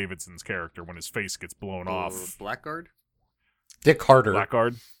 Pete Davidson's character, when his face gets blown off. Blackguard? Dick Harder.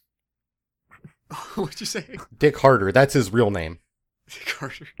 Blackguard? What'd you say? Dick Harder. That's his real name. Dick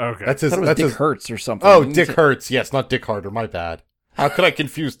Harder. Okay. That's his. I thought it was That's Dick his. Hertz or something. Oh, Dick Hertz. Yes, not Dick Harder. My bad. How could I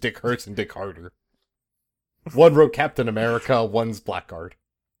confuse Dick Hertz and Dick Harder? One wrote Captain America. One's Blackguard.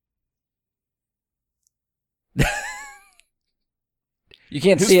 You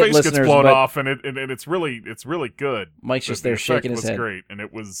can't his see it, face listeners, gets blown but off, and it's really good. Mike's just The there effect shaking his was head. great, and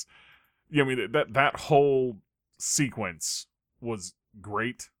it was, I mean, that whole sequence was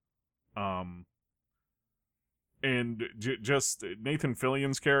great. And just Nathan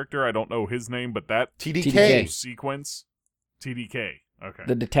Fillion's character, I don't know his name, but that TDK. whole sequence, TDK. Okay,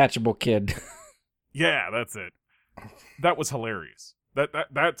 The detachable kid. yeah, that's it. That was hilarious.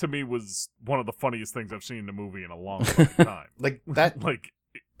 That to me was one of the funniest things I've seen in a movie in a long time. Like that. Like,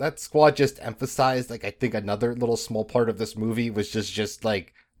 That squad just emphasized, like, I think another little small part of this movie was just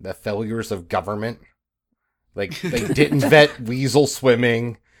like the failures of government. Like, they didn't vet weasel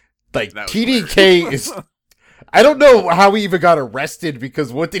swimming. Like, That was TDK is. I don't know how he even got arrested,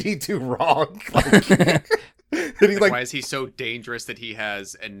 because what did he do wrong? Like, did he, Why is he so dangerous that he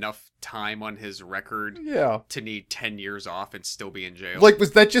has enough time on his record yeah. to need 10 years off and still be in jail? Like,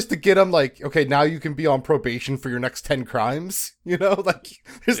 was that just to get him, like, okay, now you can be on probation for your next 10 crimes? You know, like,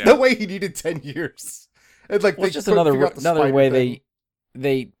 there's no way he needed 10 years. And, like, Well, it's just another way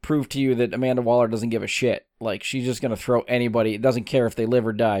they prove to you that Amanda Waller doesn't give a shit. Like, she's just gonna throw anybody. It doesn't care if they live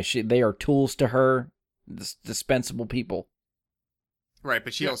or die. They are tools to her, dispensable people. Right,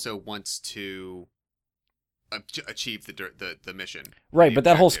 but she also wants to achieve the mission. Right, the but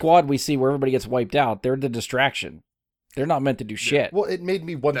that whole objective. squad we see where everybody gets wiped out, they're the distraction. They're not meant to do shit. Well, it made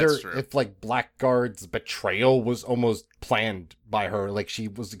me wonder That's true. if, like, Blackguard's betrayal was almost planned by her. Like, she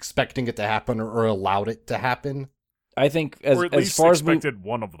was expecting it to happen or allowed it to happen. I think or at as least far as we, expected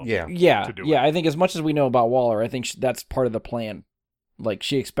one of them. Yeah. yeah, to do I think as much as we know about Waller, I think that's part of the plan. Like,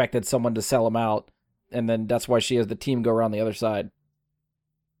 she expected someone to sell him out, and then that's why she has the team go around the other side.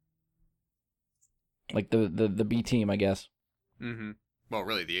 Like the B team, I guess. Mm-hmm. Well,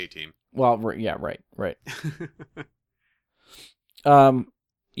 really, the A team. Well, yeah, right.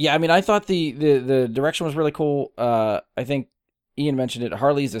 Yeah, I mean, I thought the direction was really cool. I think Ian mentioned it.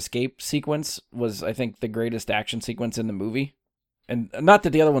 Harley's escape sequence was, I think, the greatest action sequence in the movie. And not that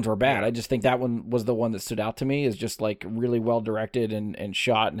the other ones were bad. Yeah. I just think that one was the one that stood out to me, is just like really well directed and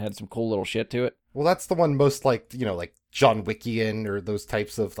shot and had some cool little shit to it. Well, that's the one most, like, you know, like John Wickian or those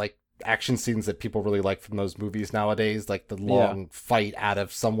types of, like, action scenes that people really like from those movies nowadays. Like the long fight out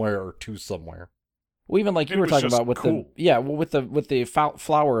of somewhere or to somewhere. Well, even like you were talking about with cool. with the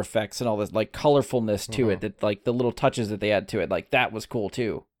flower effects and all this, like, colorfulness to it, that like the little touches that they add to it, like that was cool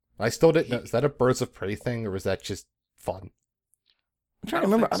too. I still didn't know. Is that a Birds of Prey thing, or was that just fun? I'm trying to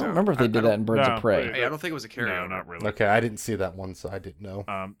remember. I don't remember if they did that in Birds no, of Prey. Hey, I don't think it was a No, carryover. not really. Okay, I didn't see that one, so I didn't know.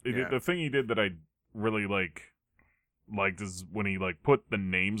 The thing he did that I really liked is when he, like, put the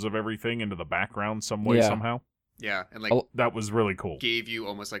names of everything into the background some way, somehow. Yeah, and like That was really cool. gave you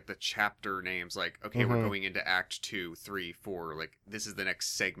almost like the chapter names. Like, okay, we're going into Act 2, 3, 4. Like, this is the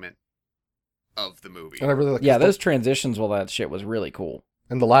next segment of the movie. And I really like Those transitions, well, that shit was really cool.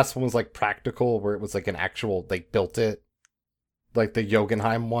 And the last one was like practical, where it was like an actual, they built it. Like the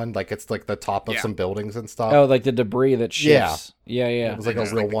Jotunheim one, like it's like the top of some buildings and stuff. Oh, like the debris that shifts. Yeah. It was like a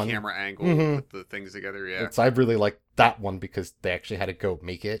Just, real the one. camera angle with the things together. Yeah, I really like that one because they actually had to go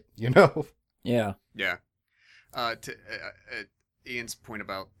make it, you know? Yeah. yeah. To Ian's point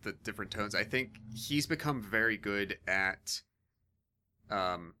about the different tones, I think he's become very good at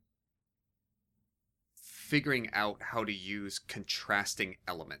figuring out how to use contrasting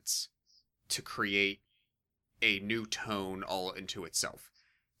elements to create a new tone all into itself.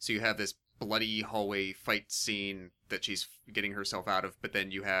 So you have this bloody hallway fight scene that she's getting herself out of, but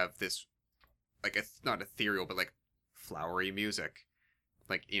then you have this, like, not ethereal, but like flowery music,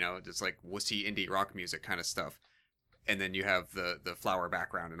 like, you know, just like wussy indie rock music kind of stuff, and then you have the flower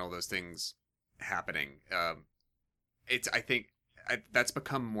background and all those things happening. I think that's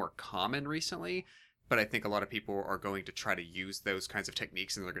become more common recently, but I think a lot of people are going to try to use those kinds of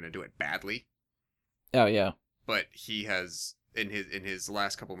techniques, and they're going to do it badly. Oh yeah. But he has, in his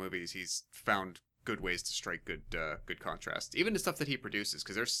last couple movies, he's found good ways to strike good contrast, even the stuff that he produces,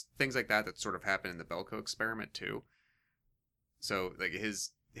 because there's things like that sort of happen in the Belko Experiment too. So like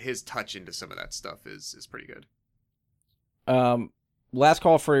his touch into some of that stuff is pretty good. Last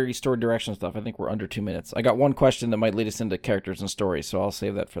call for your story direction stuff. I think we're under 2 minutes. I got one question that might lead us into characters and stories, so I'll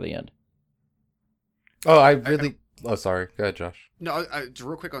save that for the end. Oh, sorry. Go ahead, Josh. No, just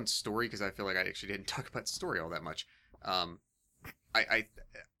real quick on story, because I feel like I actually didn't talk about story all that much.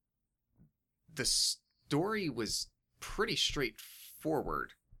 The story was pretty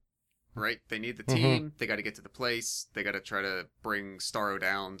straightforward, right? They need the team. They got to get to the place. They got to try to bring Starro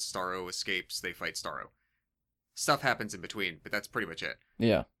down. Starro escapes. They fight Starro. Stuff happens in between, but that's pretty much it.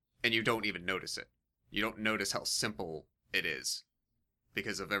 Yeah. And you don't even notice it. You don't notice how simple it is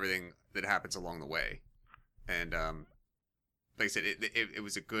because of everything that happens along the way. And like I said, it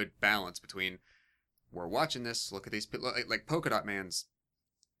was a good balance between, we're watching this, look at these, like Polka Dot Man's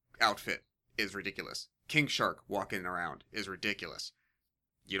outfit is ridiculous. King Shark walking around is ridiculous.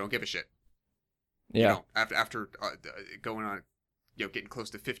 You don't give a shit. Yeah. You know, after going on, you know, getting close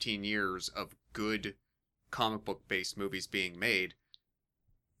to 15 years of good comic book based movies being made,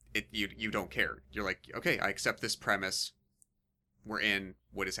 you don't care. You're like, okay, I accept this premise. We're in.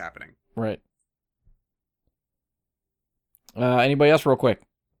 What is happening? Right. Anybody else real quick?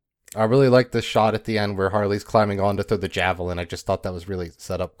 I really like the shot at the end where Harley's climbing on to throw the javelin. I just thought that was really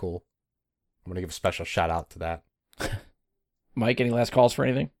set up cool. I'm going to give a special shout out to that. Mike, any last calls for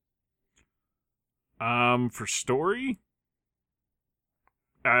anything? For story,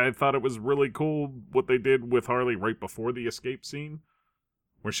 I thought it was really cool what they did with Harley right before the escape scene,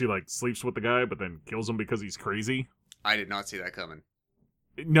 where she like sleeps with the guy but then kills him because he's crazy. I did not see that coming.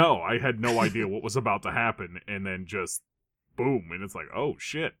 No, I had no idea what was about to happen, and then just boom, and it's like, oh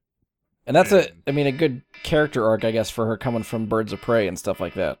shit. And that's a good character arc, I guess, for her coming from Birds of Prey and stuff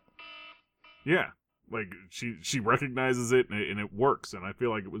like that. Yeah, like she recognizes it and it works, and I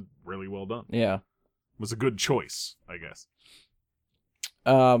feel like it was really well done. Yeah, it was a good choice, I guess.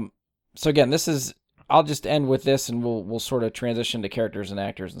 So again, I'll just end with this, and we'll sort of transition to characters and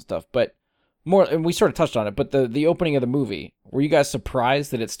actors and stuff. But more, and we sort of touched on it. But the opening of the movie, were you guys surprised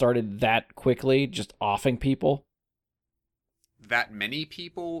that it started that quickly, just offing people? That many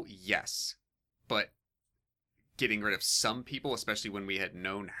people, yes, but getting rid of some people, especially when we had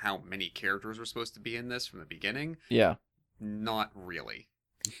known how many characters were supposed to be in this from the beginning, yeah, not really.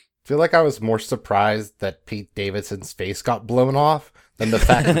 I feel like I was more surprised that Pete Davidson's face got blown off than the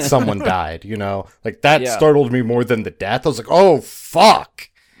fact that someone died, you know? Like, that startled me more than the death. I was like, oh, fuck!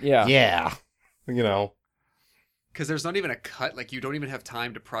 Yeah. Yeah. You know? Because there's not even a cut. Like, you don't even have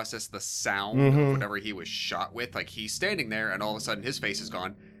time to process the sound of whatever he was shot with. Like, he's standing there, and all of a sudden his face is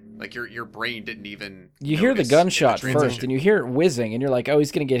gone. Like, your brain didn't even You hear the gunshot first, and you hear it whizzing, and you're like, oh,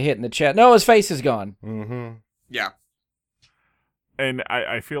 he's going to get hit in the chest. No, his face is gone. Mm-hmm. Yeah. And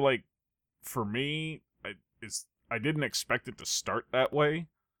I feel like, for me, I didn't expect it to start that way.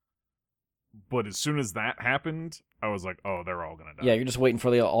 But as soon as that happened, I was like, oh, they're all going to die. Yeah, you're just waiting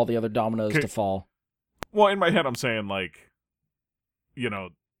for all the other dominoes to fall. Well, in my head, I'm saying, like, you know,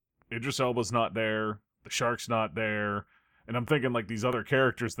 Idris Elba's not there, the Shark's not there, and I'm thinking, like, these other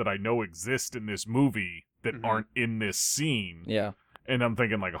characters that I know exist in this movie that aren't in this scene. Yeah. And I'm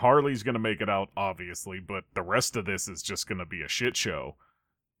thinking, like, Harley's going to make it out, obviously, but the rest of this is just going to be a shit show.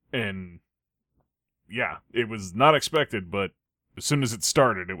 And, yeah, it was not expected, but as soon as it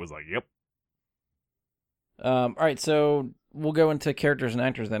started, it was like, yep. All right, so we'll go into characters and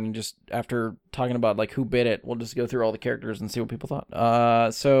actors then, and just after talking about like who bit it, we'll just go through all the characters and see what people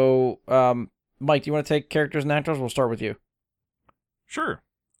thought. So Mike, do you want to take characters and actors? We'll start with you. Sure.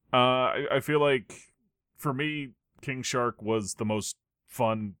 I feel like for me, King Shark was the most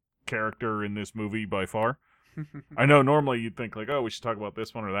fun character in this movie by far. I know normally you'd think like, oh, we should talk about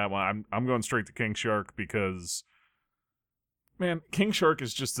this one or that one. I'm going straight to King Shark because, man, King Shark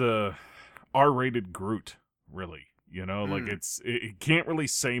is just a R-rated Groot. Really, you know, like it can't really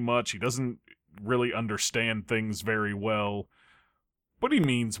say much. He doesn't really understand things very well, but he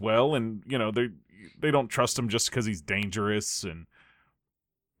means well, and you know they don't trust him just because he's dangerous. And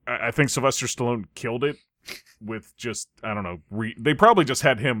I think Sylvester Stallone killed it with just, I don't know, they probably just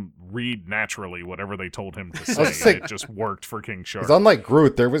had him read naturally whatever they told him to say, and it just worked for King Shark. Because unlike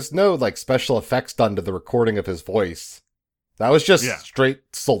Groot, there was no like special effects done to the recording of his voice. That was just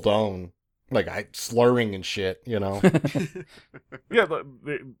straight Saldone, like slurring and shit, you know.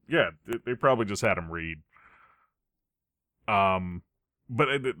 They probably just had him read. But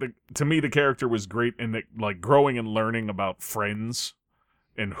to me, the character was great in like growing and learning about friends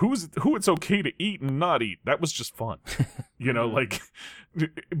and who it's okay to eat and not eat. That was just fun, you know. Like,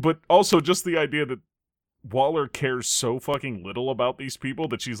 but also just the idea that Waller cares so fucking little about these people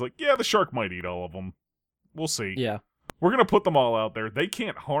that she's like, yeah, the shark might eat all of them. We'll see. Yeah. We're going to put them all out there. They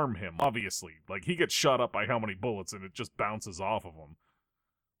can't harm him, obviously. Like, he gets shot up by how many bullets, and it just bounces off of him.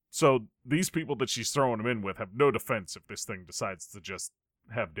 So, these people that she's throwing him in with have no defense if this thing decides to just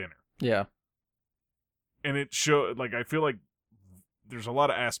have dinner. Yeah. And it like, I feel like there's a lot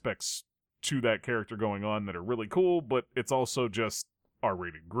of aspects to that character going on that are really cool, but it's also just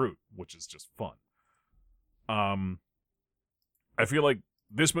R-rated Groot, which is just fun. I feel like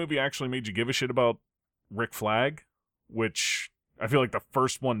this movie actually made you give a shit about Rick Flag, which I feel like the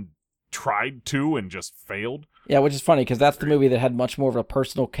first one tried to and just failed. Yeah, which is funny because that's the movie that had much more of a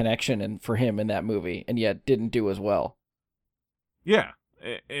personal connection for him in that movie, and yet didn't do as well. Yeah,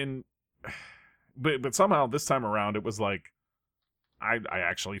 but somehow this time around it was like I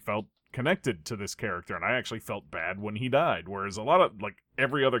actually felt connected to this character, and I actually felt bad when he died. Whereas a lot of like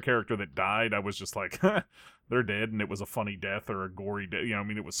every other character that died, I was just like, they're dead, and it was a funny death or a gory death. You know, I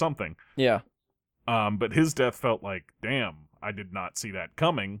mean, it was something. Yeah. But his death felt like, damn, I did not see that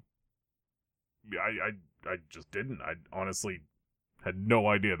coming. I just didn't. I honestly had no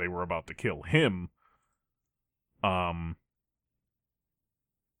idea they were about to kill him. I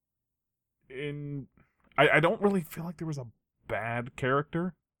don't really feel like there was a bad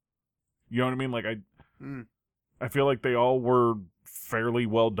character. You know what I mean? Like I feel like they all were fairly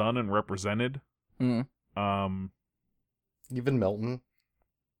well done and represented. Mm. Even Milton.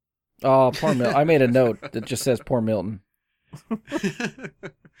 Oh, poor Milton. I made a note that just says poor Milton.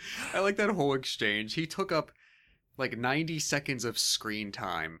 I like that whole exchange. He took up like 90 seconds of screen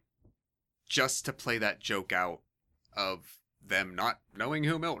time just to play that joke out of them not knowing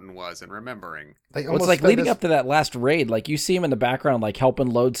who Milton was and remembering. Well, it's like leading up to that last raid, like you see him in the background like helping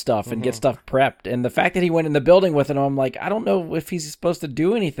load stuff and get stuff prepped, and the fact that he went in the building with him, I'm like, I don't know if he's supposed to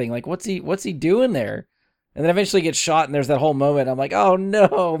do anything. Like what's he doing there? And then eventually gets shot, and there's that whole moment. I'm like, oh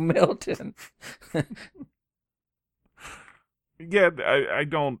no, Milton. Yeah, I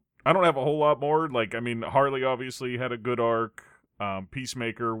don't have a whole lot more. Like, I mean, Harley obviously had a good arc.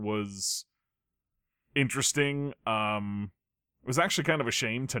 Peacemaker was interesting. It was actually kind of a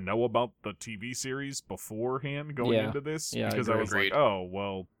shame to know about the TV series beforehand going into this, because I was like, oh,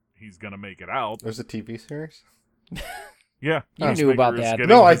 well, he's gonna make it out. There's a TV series? Yeah, you knew about that.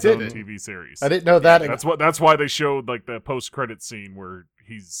 No, I didn't. TV series. I didn't know that. That's why they showed like the post-credit scene where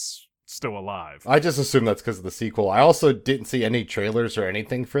he's still alive. I just assumed that's because of the sequel. I also didn't see any trailers or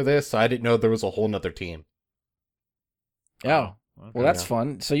anything for this, so I didn't know there was a whole nother team. Oh. Okay. Well, that's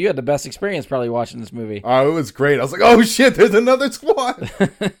fun. So you had the best experience probably watching this movie. Oh, it was great. I was like, oh shit, there's another squad.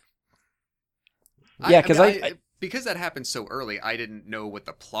 Yeah, because because that happened so early, I didn't know what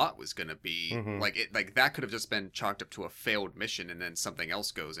the plot was going to be. Mm-hmm. Like that could have just been chalked up to a failed mission, and then something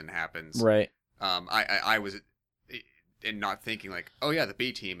else goes and happens. Right. I was in not thinking like, oh yeah, the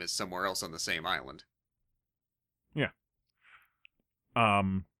B team is somewhere else on the same island. Yeah.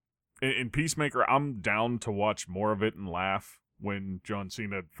 In Peacemaker, I'm down to watch more of it and laugh when John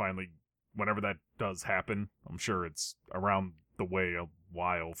Cena finally, whenever that does happen. I'm sure it's around the way a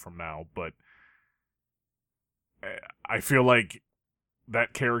while from now, but I feel like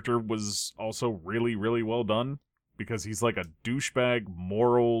that character was also really, really well done, because he's like a douchebag,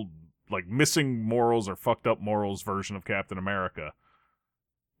 moral, like missing morals or fucked up morals version of Captain America.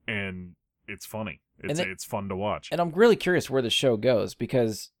 And it's funny. It's fun to watch. And I'm really curious where the show goes,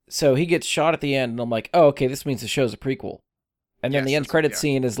 because so he gets shot at the end, and I'm like, oh, okay, this means the show's a prequel. And then the end credit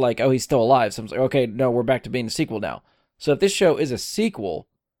scene is like, oh, he's still alive. So I'm like, okay, no, we're back to being a sequel now. So if this show is a sequel,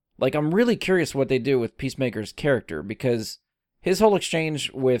 like, I'm really curious what they do with Peacemaker's character, because his whole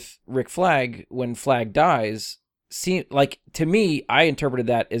exchange with Rick Flag when Flag dies, like, to me, I interpreted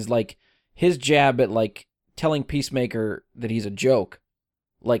that as like his jab at like telling Peacemaker that he's a joke,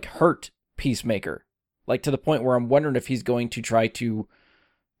 like hurt Peacemaker, like to the point where I'm wondering if he's going to try to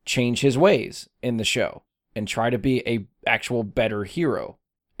change his ways in the show and try to be a actual better hero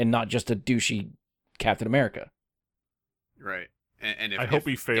and not just a douchey Captain America. Right. And I hope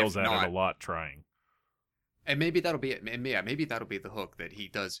he fails at it a lot trying. And maybe that'll be it. And yeah, maybe that'll be the hook, that he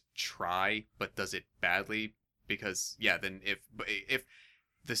does try, but does it badly. Because then if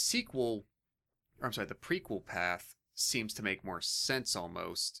the sequel, or I'm sorry, the prequel path seems to make more sense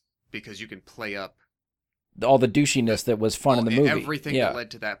almost, because you can play up all the douchiness that was fun in the movie. Everything that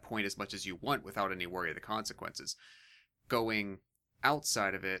led to that point as much as you want without any worry of the consequences. Going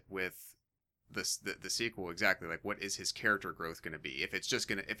outside of it with the sequel, exactly, like, what is his character growth going to be? If it's just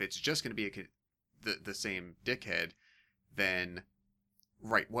going to be the same dickhead, then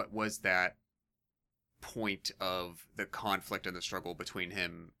what was that point of the conflict and the struggle between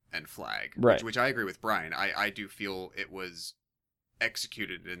him and Flag? Right. Which I agree with Brian. I do feel it was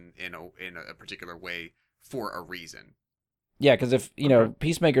executed in a particular way for a reason. Yeah, because if,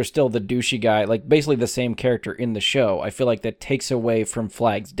 Peacemaker's still the douchey guy, like basically the same character in the show, I feel like that takes away from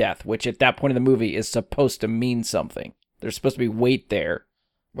Flag's death, which at that point in the movie is supposed to mean something. There's supposed to be weight there.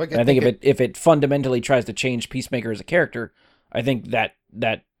 Well, and I think if it fundamentally tries to change Peacemaker as a character, I think that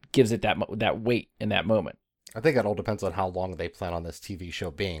gives it that weight in that moment. I think it all depends on how long they plan on this TV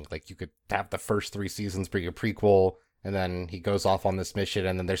show being. Like, you could have the first 3 seasons be a prequel, and then he goes off on this mission,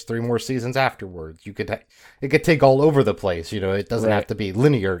 and then there's 3 more seasons afterwards. It could take all over the place, it doesn't have to be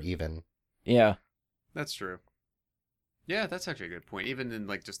linear even. Yeah. That's true. Yeah, that's actually a good point. Even in,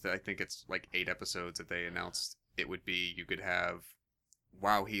 like, I think it's like 8 episodes that they announced it would be, you could have,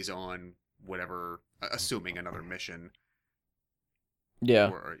 while he's on whatever, assuming another mission.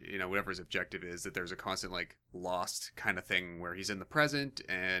 Yeah. Or, whatever his objective is, that there's a constant, like, lost kind of thing where he's in the present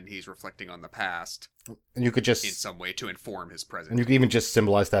and he's reflecting on the past. And you could just, in some way, to inform his present. And you can even just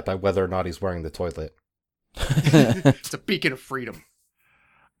symbolize that by whether or not he's wearing the toilet. It's a beacon of freedom.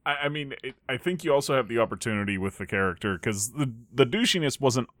 I mean, I think you also have the opportunity with the character, because the douchiness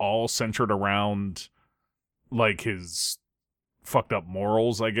wasn't all centered around, like, his fucked up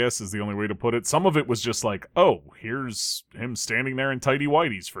morals, I guess, is the only way to put it. Some of it was just like, oh, here's him standing there in tighty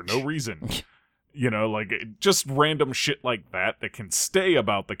whities for no reason. Like, just random shit like that can stay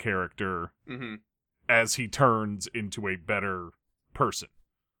about the character as he turns into a better person.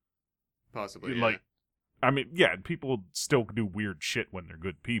 Possibly, like, I mean, yeah, people still do weird shit when they're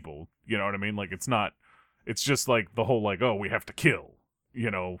good people. You know what I mean? Like, it's just like the whole, like, oh, we have to kill,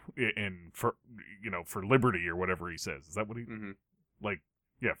 and for liberty or whatever he says. Is that what he, like,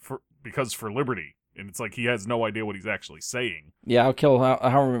 yeah, because for liberty. And it's like, he has no idea what he's actually saying. Yeah, I'll kill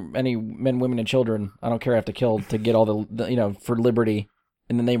however many men, women, and children. I don't care, I have to kill to get all the for liberty,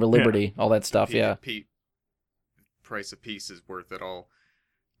 in the name of liberty, all that stuff, Price of peace is worth it all.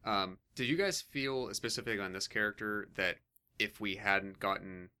 Did you guys feel, specifically on this character, that if we hadn't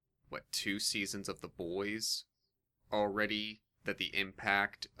gotten, 2 seasons of The Boys already, that the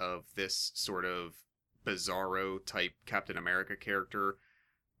impact of this sort of bizarro type Captain America character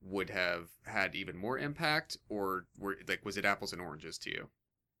would have had even more impact? Or was it apples and oranges to you?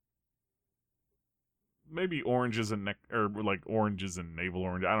 Maybe oranges and oranges and navel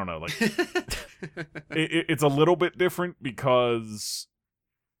orange. I don't know. Like, it's a little bit different because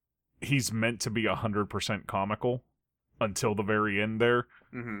he's meant to be 100% comical until the very end there.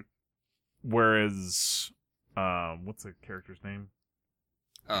 Mm-hmm. Whereas, what's the character's name?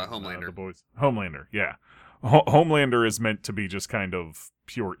 Homelander. The boys. Homelander, yeah. Homelander is meant to be just kind of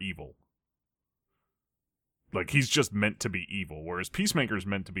pure evil. Like, he's just meant to be evil, whereas Peacemaker's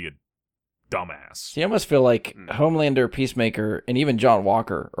meant to be a dumbass. See, I almost feel like Homelander, Peacemaker, and even John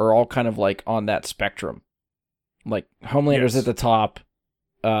Walker are all kind of like on that spectrum. Like, Homelander's at the top,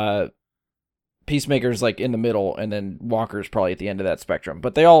 Peacemaker's like in the middle, and then Walker's probably at the end of that spectrum.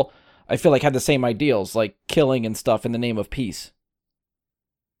 But they all, I feel like, had the same ideals, like killing and stuff in the name of peace.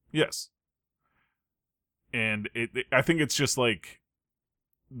 Yes. And I think it's just like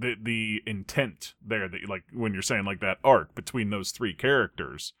the intent there, that, like, when you're saying like that arc between those 3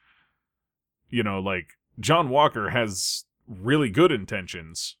 characters, like, John Walker has really good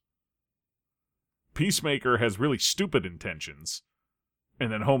intentions, Peacemaker has really stupid intentions,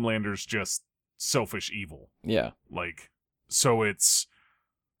 and then Homelander's just selfish evil. Yeah. Like, so it's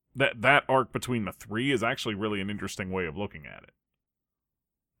that arc between the 3 is actually really an interesting way of looking at it.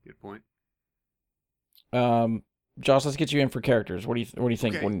 Good point. Josh, let's get you in for characters. What do you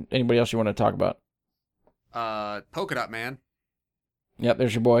think? Okay. Anybody else you want to talk about? Polka Dot Man. Yep,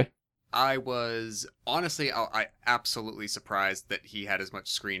 there's your boy. I was honestly, I absolutely surprised that he had as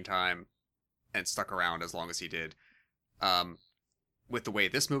much screen time and stuck around as long as he did. With the way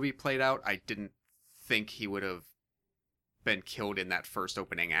this movie played out, I didn't think he would have been killed in that first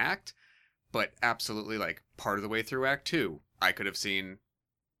opening act, but absolutely, like, part of the way through Act 2, I could have seen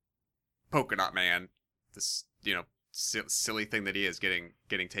Polka Dot Man, this, silly thing that he is getting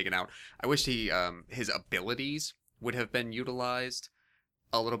taken out. I wish his abilities would have been utilized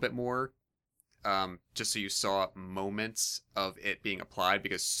a little bit more. Just so you saw moments of it being applied,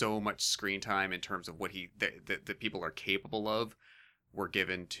 because so much screen time in terms of what the people are capable of were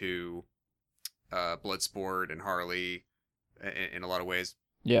given to Bloodsport and Harley in a lot of ways.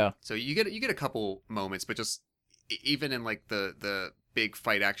 Yeah. So you get a couple moments, but just even in like the big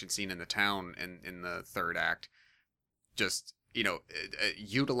fight action scene in the town in the third act, just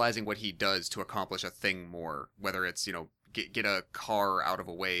utilizing what he does to accomplish a thing more, whether it's get a car out of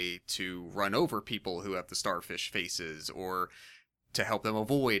a way to run over people who have the starfish faces, or to help them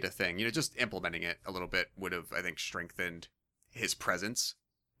avoid a thing. Just implementing it a little bit would have, I think, strengthened his presence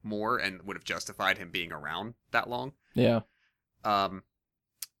more and would have justified him being around that long. Yeah.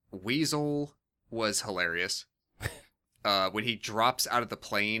 Weasel was hilarious. When he drops out of the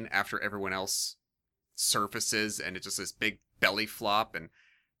plane after everyone else surfaces, and it's just this big belly flop, and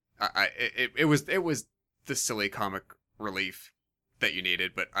it was the silly comic relief that you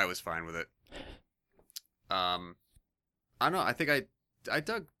needed, but I was fine with it. I don't know. I think I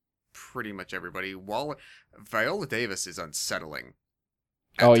dug pretty much everybody. Viola Davis is unsettling.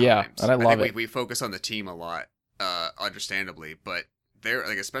 Oh yeah, and I love it. We focus on the team a lot, understandably, but there,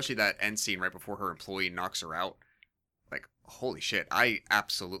 like, especially that end scene right before her employee knocks her out. Like, holy shit! I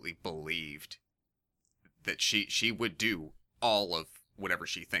absolutely believed that she would do all of whatever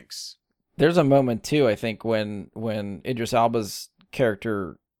she thinks. There's a moment too, I think, when Idris Elba's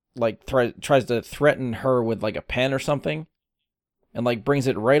character like tries to threaten her with like a pen or something, and like brings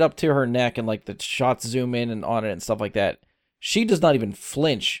it right up to her neck, and like the shots zoom in and on it and stuff like that. She does not even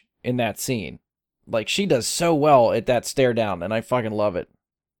flinch in that scene. Like, she does so well at that stare down, and I fucking love it.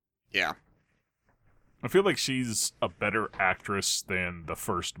 Yeah. I feel like she's a better actress than the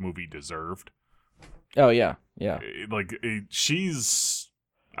first movie deserved. Oh yeah, yeah. Like, she's...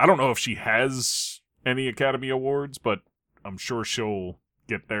 I don't know if she has any Academy Awards, but I'm sure she'll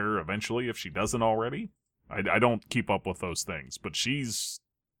get there eventually if she doesn't already. I don't keep up with those things, but she's...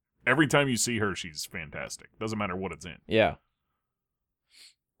 Every time you see her, she's fantastic. Doesn't matter what it's in. Yeah.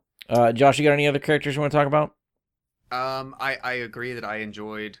 Josh, you got any other characters you want to talk about? I agree that I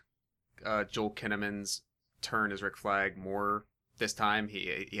enjoyed Joel Kinnaman's turn as Rick Flag more this time.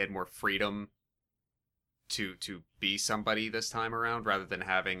 He had more freedom to be somebody this time around, rather than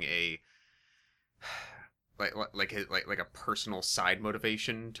having a like a personal side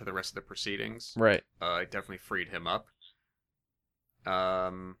motivation to the rest of the proceedings. Right. It definitely freed him up.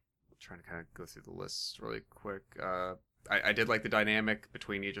 Trying to kind of go through the list really quick. I did like the dynamic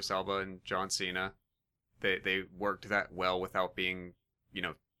between Idris Elba and John Cena. They worked that well without being,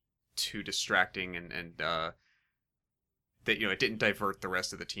 too distracting, and that it didn't divert the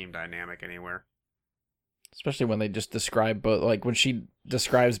rest of the team dynamic anywhere. Especially when they just describe both, like when she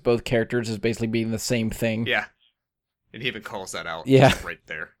describes both characters as basically being the same thing. Yeah, and he even calls that out. Yeah, right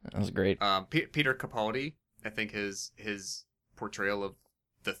there. That was great. Peter Capaldi, I think his portrayal of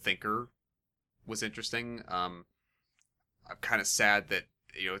the Thinker was interesting. I'm kind of sad that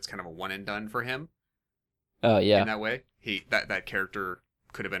it's kind of a one and done for him. Yeah. In that way, that character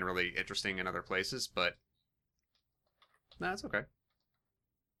could have been really interesting in other places, but it's okay.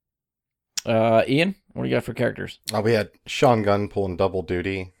 Ian, what do you got for characters? We had Sean Gunn pulling double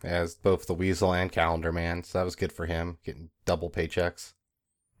duty as both the Weasel and Calendar Man, so that was good for him, getting double paychecks.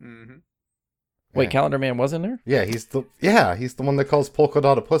 Mm-hmm. Wait, Yeah. Calendar Man was in there? Yeah, he's the one that calls Polka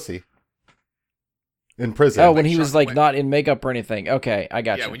Dot a pussy in prison. Oh, when he Sean- was like when- not in makeup or anything. Okay, I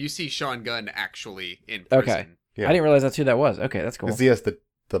got Yeah, you. when you see Sean Gunn actually in prison. Okay. Yeah. I didn't realize that's who that was. Okay, that's cool. Because he has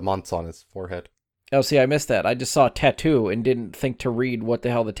the months on his forehead. Oh, see, I missed that. I just saw a tattoo and didn't think to read what the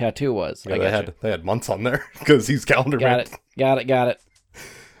hell the tattoo was. Yeah, I they got had months on there because he's Calendar Got Man. it. Got it.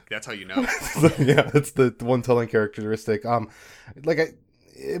 That's how you know. Yeah, it's the one telling characteristic.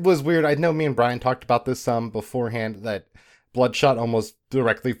 It was weird. I know me and Brian talked about this some beforehand, that Bloodshot almost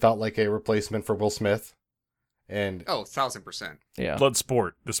directly felt like a replacement for Will Smith. And 1,000%. Yeah.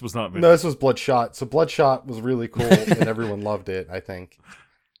 Bloodsport. This was not... no, this was Bloodshot. So Bloodshot was really cool and everyone loved it, I think.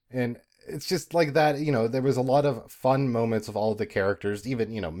 And it's just like that, there was a lot of fun moments of all of the characters.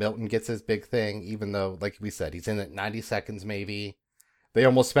 Even, Milton gets his big thing, even though, like we said, he's in it 90 seconds maybe. They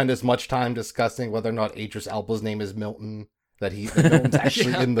almost spend as much time discussing whether or not Idris Elba's name is Milton, that Milton's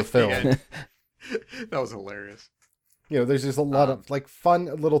actually in the film. Yeah. That was hilarious. There's just a lot of like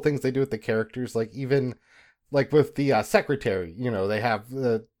fun little things they do with the characters. Like even like with the secretary, they have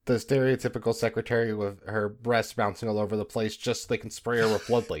the stereotypical secretary with her breasts bouncing all over the place just so they can spray her with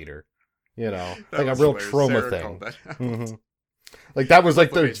blood later. Like a was real hilarious. trauma Sarah thing. called that out. Mhm. Like that was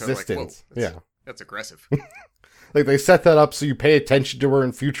like their Look at each other like, existence. whoa, Yeah. That's aggressive. Like, they set that up so you pay attention to her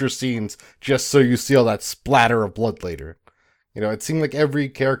in future scenes, just so you see all that splatter of blood later. You know, it seemed like every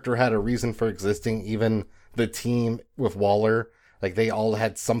character had a reason for existing, even the team with Waller. Like, they all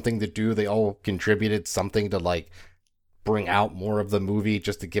had something to do. They all contributed something to, like, bring out more of the movie,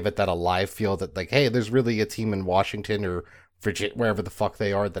 just to give it that alive feel that, like, hey, there's really a team in Washington or Virginia, wherever the fuck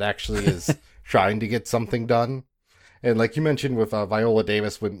they are, that actually is trying to get something done. And like you mentioned with Viola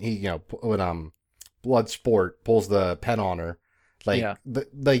Davis, when when Bloodsport pulls the pen on her, like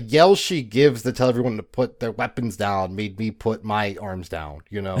the yell she gives to tell everyone to put their weapons down made me put my arms down,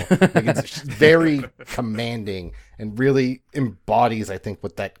 you know? Like, it's very commanding and really embodies, I think,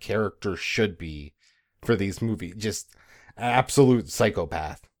 what that character should be for these movies. Just absolute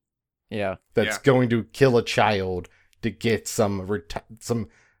psychopath. Yeah. That's going to kill a child to get some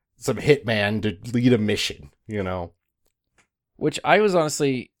hitman to lead a mission, you know? Which I was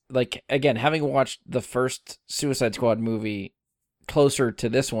honestly, like, again, having watched the first Suicide Squad movie closer to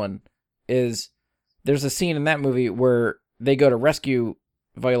this one, is there's a scene in that movie where they go to rescue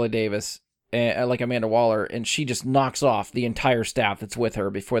Viola Davis, like Amanda Waller, and she just knocks off the entire staff that's with her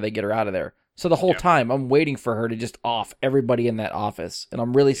before they get her out of there. So the whole time, I'm waiting for her to just off everybody in that office, and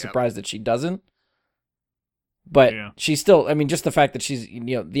I'm really surprised that she doesn't. But she's still, I mean, just the fact that she's, you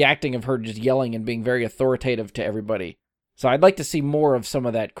know, the acting of her just yelling and being very authoritative to everybody. So I'd like to see more of some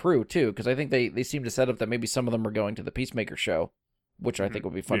of that crew, too, because I think they seem to set up that maybe some of them are going to the Peacemaker show, which I think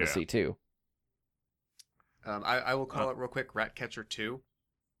would be fun to see, too. I will call it real quick, Ratcatcher 2.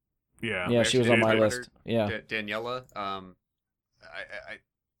 Yeah. Yeah, she was on my list. Yeah. Daniela.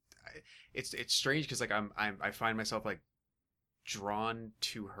 It's strange because, like, I find myself, like, drawn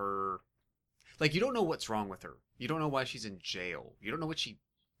to her. Like, you don't know what's wrong with her. You don't know why she's in jail. You don't know what she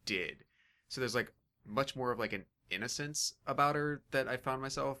did. So there's, like, much more of, like, an innocence about her that I found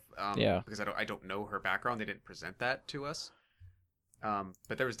myself. Because I don't know her background. They didn't present that to us.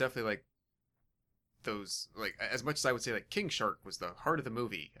 But there was definitely, like, those, like, as much as I would say, like, King Shark was the heart of the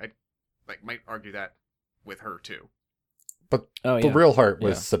movie, I, like, might argue that with her, too. But the real heart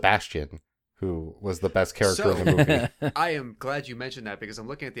was Sebastian, who was the best character in the movie. I am glad you mentioned that, because I'm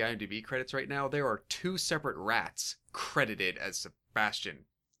looking at the IMDb credits right now. There are 2 separate rats credited as Sebastian.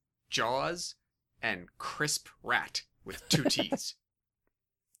 Jaws and Crisp Rat with 2 T's.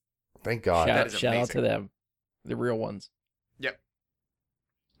 Thank God. Shout out to them. The real ones. Yep.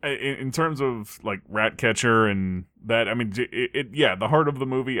 In terms of, like, Ratcatcher and that, I mean, the heart of the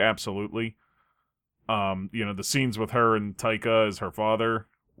movie, absolutely. You know, the scenes with her and Taika as her father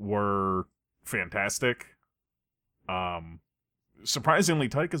were fantastic. Surprisingly,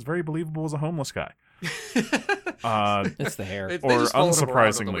 Taika's very believable as a homeless guy. It's the hair. Or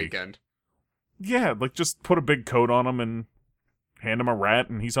unsurprisingly, yeah, like, just put a big coat on him and hand him a rat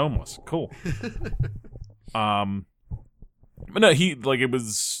and he's homeless. Cool. But no, it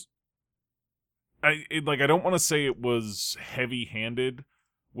was, I don't want to say it was heavy-handed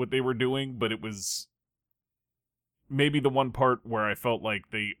what they were doing, but it was maybe the one part where I felt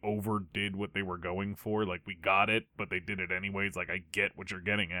like they overdid what they were going for. Like, we got it, but they did it anyways. Like, I get what you're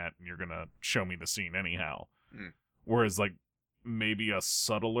getting at, and you're gonna show me the scene anyhow. Mm. Whereas, like, maybe a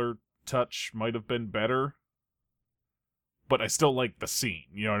subtler touch might have been better, but I still like the scene.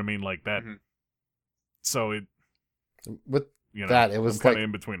 You know what I mean? Like that. Mm-hmm. So it. With that, it was kind of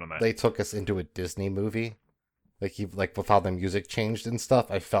in between on that. They took us into a Disney movie, like with how the music changed and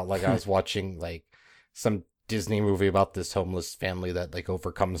stuff. I felt like I was watching like some Disney movie about this homeless family that like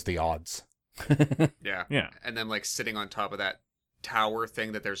overcomes the odds. Yeah. And then like sitting on top of that tower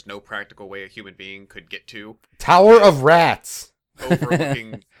thing that there's no practical way a human being could get to. Tower of Rats.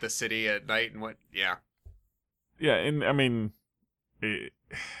 Overlooking the city at night and what? Yeah. Yeah, and I mean,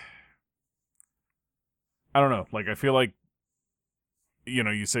 I don't know. Like, I feel like, you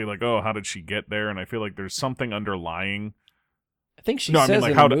know, you say like, "Oh, how did she get there?" And I feel like there's something underlying. I think she says I mean,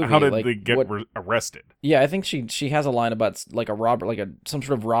 like, in how the movie, how did like, they get arrested? Yeah, I think she has a line about like a robber, like some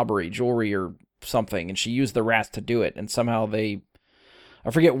sort of robbery, jewelry or something, and she used the rats to do it, and somehow I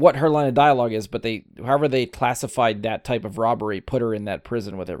forget what her line of dialogue is, but however they classified that type of robbery, put her in that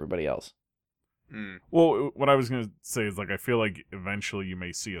prison with everybody else. Mm. Well, what I was going to say is, like, I feel like eventually you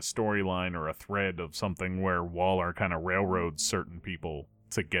may see a storyline or a thread of something where Waller kind of railroads certain people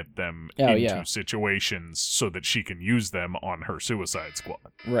to get them into situations so that she can use them on her Suicide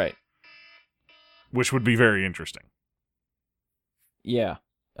Squad. Right. Which would be very interesting. Yeah.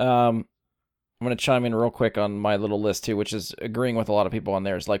 I'm going to chime in real quick on my little list, too, which is agreeing with a lot of people on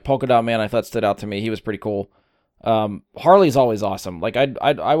there. It's like Polka Dot Man, I thought stood out to me. He was pretty cool. Harley's always awesome. Like,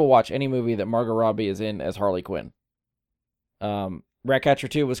 I will watch any movie that Margot Robbie is in as Harley Quinn. Ratcatcher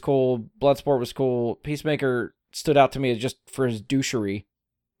 2 was cool. Bloodsport was cool. Peacemaker, stood out to me as just for his douchery.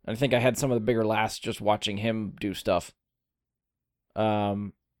 I think I had some of the bigger laughs just watching him do stuff.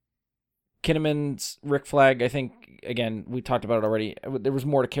 Kinnaman's Rick Flag, I think, again, we talked about it already. There was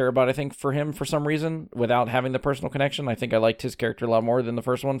more to care about, I think, for him for some reason, without having the personal connection. I think I liked his character a lot more than the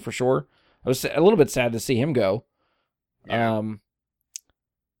first one, for sure. I was a little bit sad to see him go. Yeah.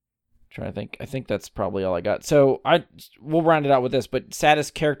 Trying to think. I think that's probably all I got. So we'll round it out with this, but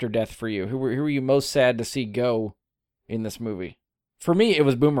saddest character death for you. Who were you most sad to see go in this movie? For me, it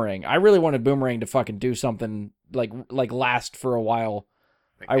was Boomerang. I really wanted Boomerang to fucking do something like last for a while.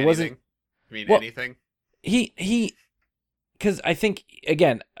 Like I anything? wasn't. You mean Well, anything? He, because I think,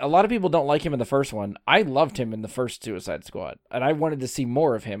 again, a lot of people don't like him in the first one. I loved him in the first Suicide Squad, and I wanted to see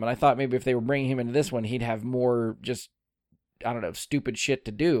more of him, and I thought maybe if they were bringing him into this one, he'd have more just, I don't know, stupid shit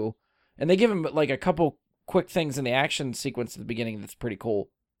to do. And they give him, like, a couple quick things in the action sequence at the beginning that's pretty cool.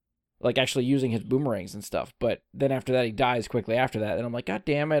 Like, actually using his boomerangs and stuff. But then after that, he dies quickly after that, and I'm like, God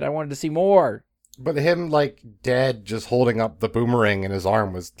damn it, I wanted to see more. But him, like, dead, just holding up the boomerang in his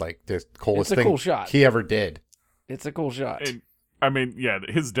arm was, like, the coolest It's a thing cool shot. he ever did. It's a cool shot. And, I mean, yeah,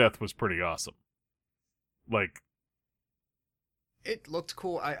 his death was pretty awesome. Like, It looked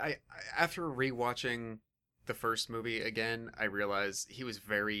cool. I after rewatching the first movie again, I realized he was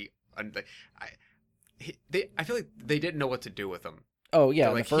very. I feel like they didn't know what to do with him. Oh, yeah, They're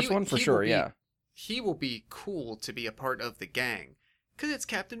in like, the first he- one, for he sure, will be- yeah. He will be cool to be a part of the gang because it's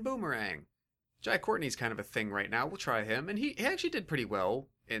Captain Boomerang. Jai Courtney's kind of a thing right now. We'll try him, and he actually did pretty well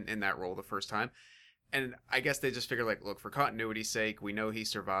in that role the first time. And I guess they just figured, like, look, for continuity's sake, we know he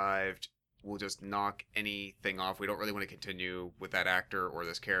survived. We'll just knock anything off. We don't really want to continue with that actor or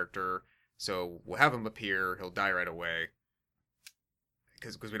this character, so we'll have him appear. He'll die right away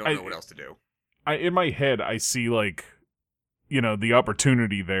because we don't know what else to do. in my head, I see, like, you know, the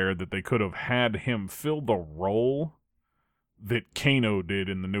opportunity there that they could have had him fill the role that Kano did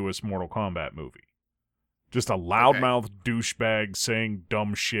in the newest Mortal Kombat movie. Just a loudmouth douchebag saying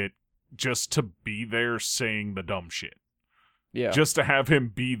dumb shit just to be there saying the dumb shit. Yeah. Just to have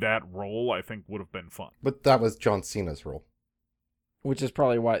him be that role, I think would have been fun. But that was John Cena's role. Which is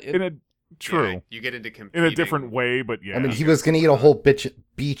probably why... True. Yeah, you get into competing. In a different way, but yeah. I mean, he was going to eat a whole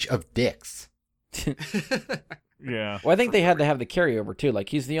beach of dicks. Yeah. Well, I think they had to have the carryover, too. Like,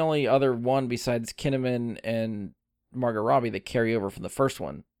 he's the only other one besides Kinnaman and Margot Robbie that carry over from the first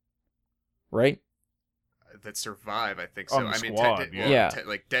one. Right? that survive. I think so. On the I mean, squad, yeah.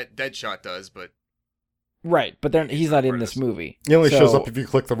 like Deadshot does, but Right, but then he's not in this part of movie. He only shows So- up if you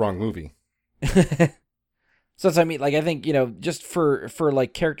click the wrong movie. So that's what I mean. Like, I think, you know, just for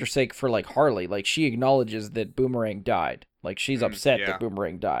like character's sake, for like Harley, like she acknowledges that Boomerang died. Like she's upset yeah. that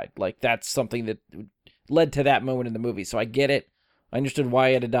Boomerang died. Like that's something that led to that moment in the movie. So I get it. I understood why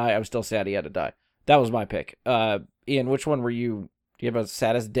he had to die. I was still sad he had to die. That was my pick. Ian, which one were you? Do you have a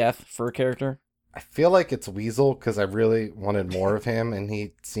saddest death for a character? I feel like it's Weasel because I really wanted more of him, and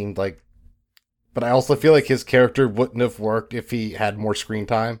he seemed like. But I also feel like his character wouldn't have worked if he had more screen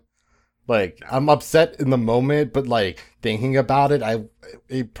time. Like, I'm upset in the moment, but like thinking about it,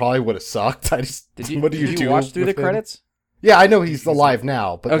 it probably would have sucked. I just what do you do? watch through the with him? credits? Yeah, I know he's alive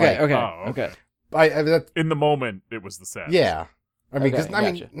now, but Okay, like, okay. In the moment, it was the saddest. yeah. I mean, because Okay, I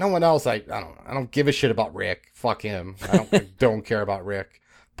mean, gotcha. no one else. I don't give a shit about Rick. Fuck him. I don't care about Rick.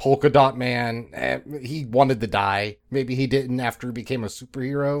 Polka Dot Man. He wanted to die. Maybe he didn't after he became a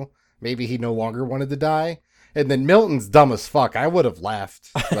superhero. Maybe he no longer wanted to die. And then Milton's dumb as fuck. I would have left.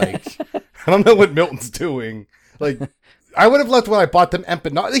 Like, I don't know what Milton's doing. Like, I would have left when I bought them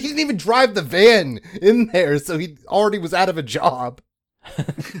empanada. He didn't even drive the van in there, so he already was out of a job.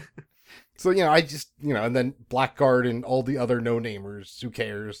 So, you know, I just, you know, and then Blackguard and all the other no-namers, who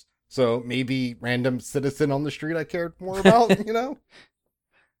cares? So maybe random citizen on the street I cared more about, you know?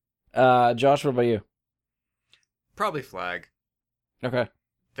 Josh, what about you? probably Flag. Okay.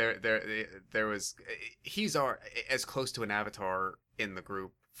 There was he's as close to an avatar in the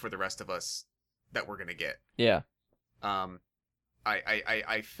group for the rest of us that we're gonna get. Yeah.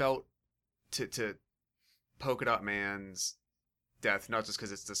 I felt to Polka Dot Man's death, not just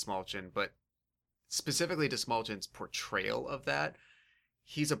because it's Desmalchin, but specifically Desmalchin's portrayal of that.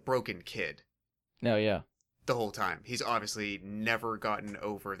 He's a broken kid No, yeah. the whole time. He's obviously never gotten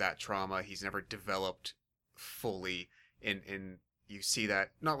over that trauma. He's never developed fully in you see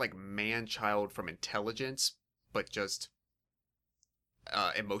that, not like man-child from intelligence, but just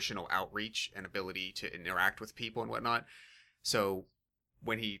emotional outreach and ability to interact with people and whatnot. So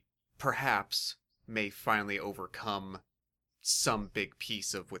when he perhaps may finally overcome some big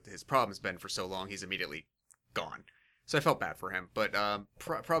piece of what his problem's been for so long, he's immediately gone. So I felt bad for him, but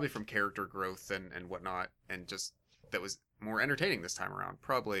probably from character growth and whatnot, and just that was more entertaining this time around.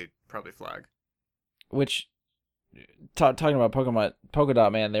 Probably Flag. Which, talking about Polka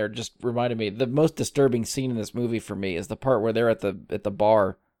Dot Man, there just reminded me the most disturbing scene in this movie for me is the part where they're at the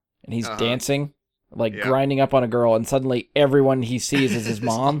bar and he's dancing, like grinding up on a girl, and suddenly everyone he sees is his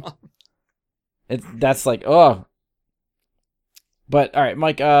mom. That's like, oh. But all right,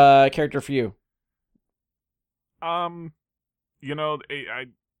 Mike, character for you. I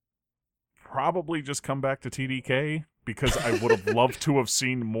probably just come back to TDK because I would have loved to have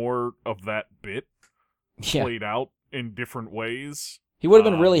seen more of that bit played out in different ways. He would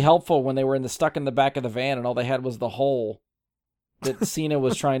have been really helpful when they were stuck in the back of the van and all they had was the hole that Cena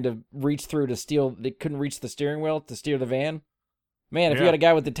was trying to reach through to steal. They couldn't reach the steering wheel to steer the van. Man, if you had a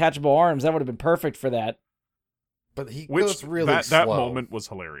guy with detachable arms, that would have been perfect for that. But he goes really slow. That moment was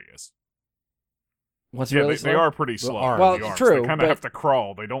hilarious. They are pretty slow. Well, the arms. True. They kind of have to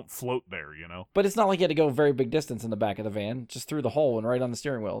crawl. They don't float there, you know? But it's not like he had to go a very big distance in the back of the van. Just through the hole and right on the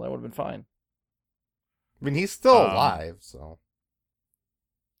steering wheel. That would have been fine. I mean, he's still alive, so...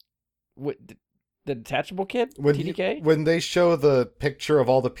 What, the detachable kid? When TDK? When they show the picture of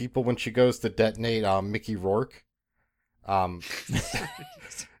all the people when she goes to detonate Mickey Rourke,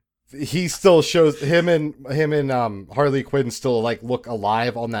 he still shows him and Harley Quinn still like look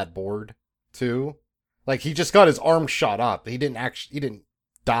alive on that board too. Like he just got his arm shot up. He didn't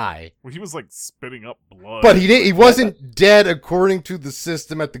die. Well, he was like spitting up blood. But he wasn't dead according to the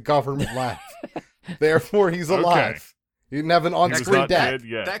system at the government lab. Therefore, he's alive. He didn't have an on-screen death.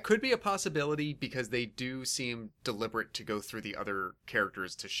 That could be a possibility because they do seem deliberate to go through the other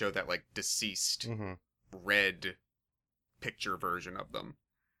characters to show that like deceased red picture version of them.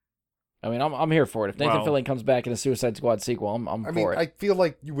 I mean, I'm here for it. If Nathan Fillion comes back in a Suicide Squad sequel, I'm for it. I feel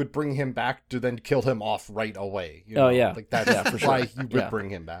like you would bring him back to then kill him off right away. You know? Like that's for sure. why you would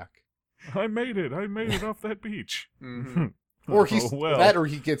bring him back. I made it off that beach. Mm-hmm. Or or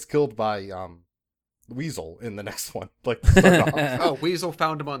he gets killed by Weasel in the next one. Like start off. Weasel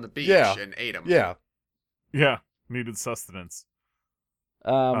found him on the beach and ate him. Yeah, needed sustenance.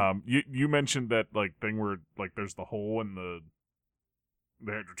 You mentioned that like thing where like there's the hole in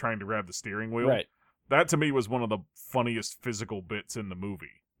they're trying to grab the steering wheel. Right. That to me was one of the funniest physical bits in the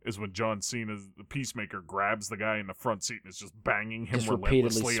movie. Is when John Cena, the Peacemaker, grabs the guy in the front seat and is just banging him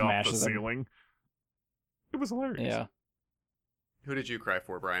relentlessly off the ceiling. It was hilarious. Yeah. Who did you cry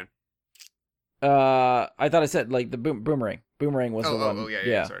for, Brian? I thought I said like the Boomerang. Boomerang was the one. Oh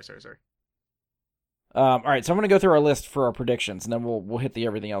yeah. Sorry. All right, so I'm going to go through our list for our predictions, and then we'll hit the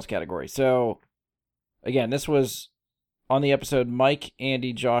everything else category. So, again, this was on the episode Mike,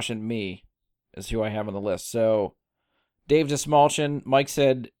 Andy, Josh, and me is who I have on the list. So, Dave DeSmalchin, Mike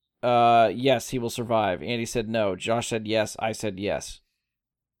said yes, he will survive. Andy said no. Josh said yes. I said yes.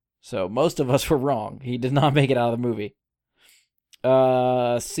 So, most of us were wrong. He did not make it out of the movie.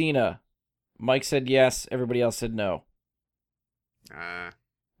 Cena, Mike said yes. Everybody else said no.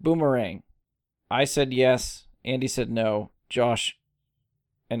 Boomerang. I said yes, Andy said no, Josh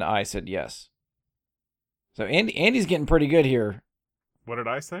and I said yes. So Andy's getting pretty good here. What did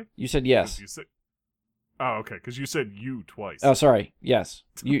I say? You said yes. Oh, okay, because you said you twice. Oh, sorry. Yes.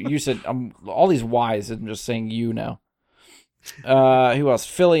 You said all these Y's, I'm just saying you now. Who else?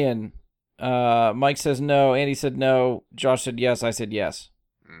 Fillion. Mike says no, Andy said no, Josh said yes, I said yes.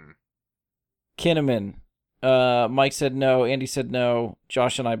 Kinnaman. Mike said no, Andy said no,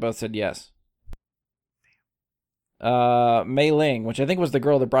 Josh and I both said yes. Mei Ling, which I think was the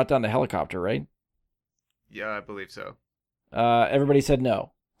girl that brought down the helicopter, right? Yeah, I believe so. Everybody said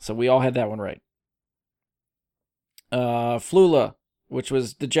no, so we all had that one right. Flula, which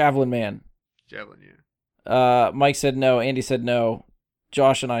was the Javelin Man. Javelin, yeah. Mike said no, Andy said no,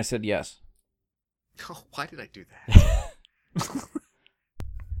 Josh and I said yes. Oh, why did I do that?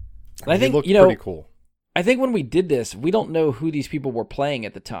 I think looked pretty cool. I think when we did this, we don't know who these people were playing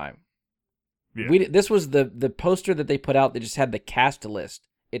at the time. Yeah. This was the poster that they put out that just had the cast list.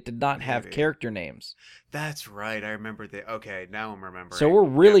 It did not have character names. That's right. I remember that. Okay, now I'm remembering. So we're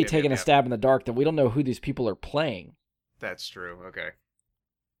really taking a stab in the dark that we don't know who these people are playing. That's true. Okay.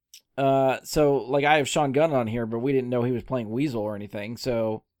 So like I have Sean Gunn on here, but we didn't know he was playing Weasel or anything.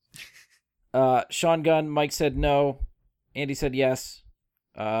 So, Sean Gunn, Mike said no, Andy said yes,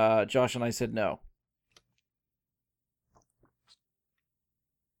 Josh and I said no.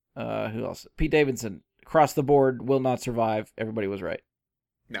 Who else? Pete Davidson, across the board, will not survive. Everybody was right.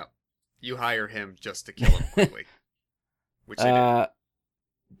 No. You hire him just to kill him quickly. Which they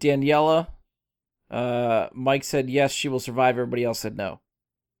did. Daniela, Mike said yes, she will survive. Everybody else said no.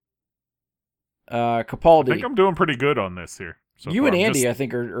 I Capaldi. think I'm doing pretty good on this here. So you and Andy, I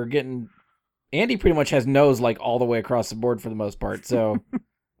think, are getting. Andy pretty much has no's like all the way across the board for the most part. So,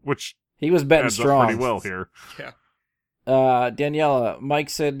 which he was betting adds up strong. pretty well here. Yeah. Daniela, Mike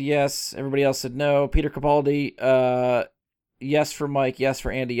said yes. Everybody else said no. Peter Capaldi, yes for Mike, yes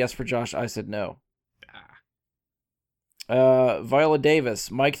for Andy, yes for Josh. I said no. Viola Davis,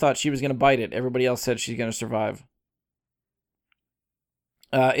 Mike thought she was going to bite it. Everybody else said she's going to survive.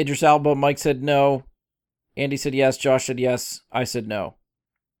 Idris Elba, Mike said no. Andy said yes. Josh said yes. I said no.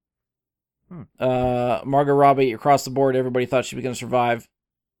 Margot Robbie, across the board, everybody thought she was going to survive.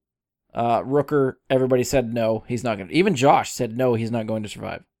 Rooker, everybody said no, he's not going to. Even Josh said no, he's not going to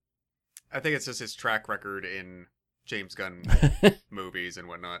survive. I think it's just his track record in James Gunn movies and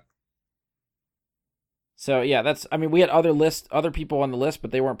whatnot. So, yeah, that's. I mean, we had other people on the list,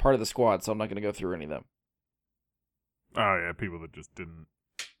 but they weren't part of the squad, so I'm not going to go through any of them. Oh, yeah, people that just didn't.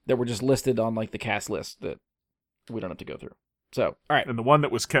 That were just listed on, like, the cast list that we don't have to go through. So, all right. And the one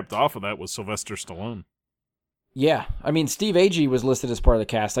that was kept off of that was Sylvester Stallone. Yeah, I mean, Steve Agee was listed as part of the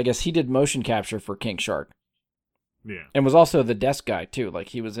cast. I guess he did motion capture for King Shark. Yeah. And was also the desk guy, too. Like,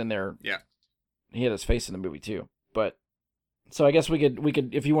 he was in there. Yeah. He had his face in the movie, too. But, so I guess we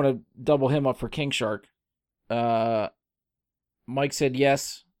could, if you want to double him up for King Shark, Mike said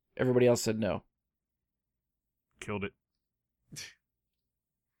yes. Everybody else said no. Killed it.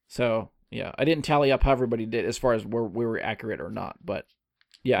 So, yeah, I didn't tally up how everybody did as far as where we were accurate or not, but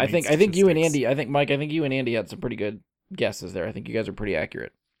yeah, I think you and Andy, Mike, you and Andy had some pretty good guesses there. I think you guys are pretty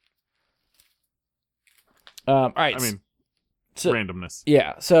accurate. All right. I mean, randomness.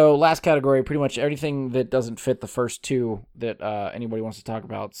 Yeah. So last category, pretty much everything that doesn't fit the first two that anybody wants to talk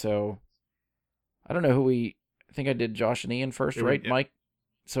about. So I don't know I think I did Josh and Ian first, right, Mike?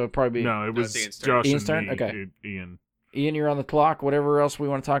 So it'd probably be No, it was Ian's Josh Ian's and turn? Okay. Ian. Ian, you're on the clock. Whatever else we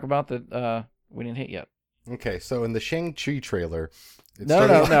want to talk about that we didn't hit yet. Okay, so in the Shang-Chi trailer...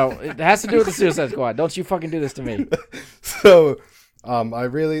 No. It has to do with the Suicide Squad. Don't you fucking do this to me. So,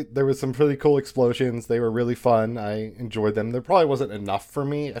 there was some pretty cool explosions. They were really fun. I enjoyed them. There probably wasn't enough for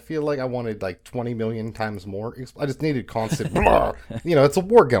me. I feel like I wanted like 20 million times more. I just needed constant, it's a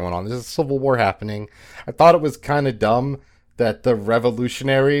war going on. There's a civil war happening. I thought it was kind of dumb that the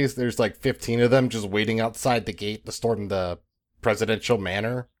revolutionaries, there's like 15 of them just waiting outside the gate to storm the presidential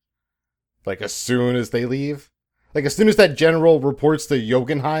manor. Like as soon as they leave. Like as soon as that general reports to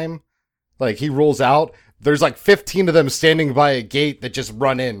Jotunheim, like he rolls out, there's like 15 of them standing by a gate that just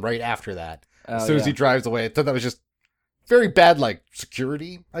run in right after that. As soon as he drives away. I thought that was just very bad, like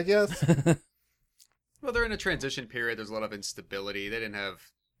security, I guess. Well, they're in a transition period. There's a lot of instability. They didn't have,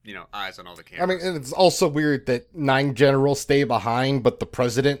 eyes on all the cameras. I mean, and it's also weird that 9 generals stay behind, but the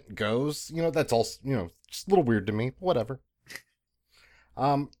president goes. That's also, just a little weird to me. Whatever.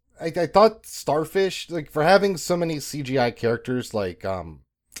 I thought Starfish, like, for having so many CGI characters, like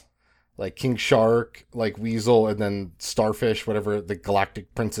King Shark, like Weasel, and then Starfish, whatever the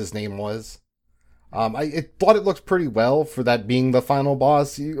Galactic Prince's name was. I thought it looked pretty well for that being the final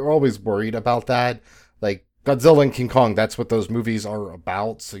boss. You're always worried about that. Like, Godzilla and King Kong, that's what those movies are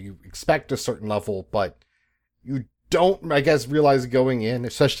about, so you expect a certain level, but you don't, I guess, realize going in,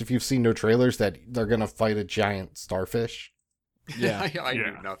 especially if you've seen no trailers, that they're gonna fight a giant starfish. Yeah. I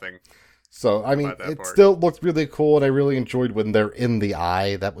knew nothing. So, I mean, it still looked really cool, and I really enjoyed when they're in the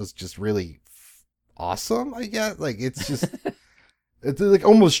eye. That was just really awesome, I guess. Like, it's just, it's like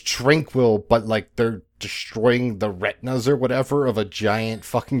almost tranquil, but like they're destroying the retinas or whatever of a giant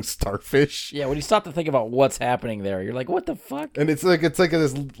fucking starfish. Yeah, when you stop to think about what's happening there, you're like, what the fuck? And it's like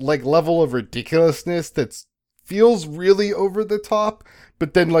this like level of ridiculousness that feels really over the top.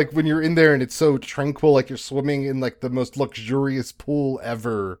 But then, like, when you're in there and it's so tranquil, like you're swimming in, like, the most luxurious pool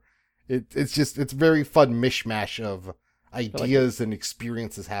ever, it's very fun mishmash of ideas and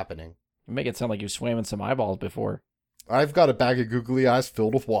experiences happening. You make it sound like you swam in some eyeballs before. I've got a bag of googly eyes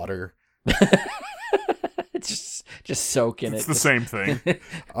filled with water. just soak in it. It's the same thing.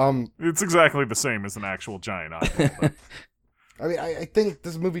 It's exactly the same as an actual giant eyeball. But... I mean, I think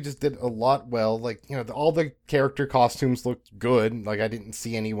this movie just did a lot well. Like, all the character costumes looked good. Like, I didn't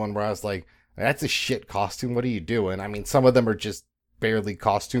see anyone where I was like, that's a shit costume. What are you doing? I mean, some of them are just barely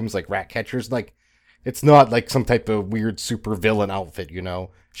costumes, like rat catchers. Like, it's not like some type of weird super villain outfit,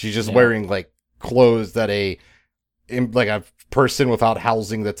 She's just wearing, like, clothes that a person without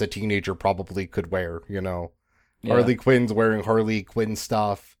housing that's a teenager probably could wear, Yeah. Harley Quinn's wearing Harley Quinn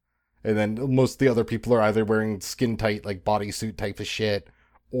stuff. And then most of the other people are either wearing skin tight, like bodysuit type of shit,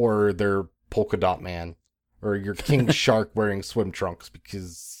 or they're polka dot man, or your King Shark wearing swim trunks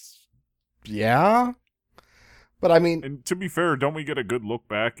yeah. But I mean, and to be fair, don't we get a good look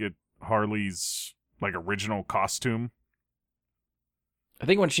back at Harley's like original costume. I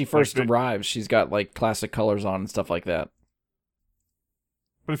think when she first Like arrives, she's got like classic colors on and stuff like that.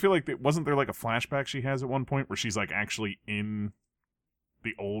 But I feel like wasn't there like a flashback she has at one point where she's like actually in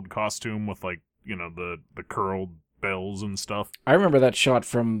the old costume with like, you know, the curled bells and stuff. I remember that shot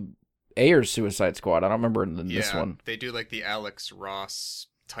from Ayer's Suicide Squad. I don't remember in this one. They do like the Alex Ross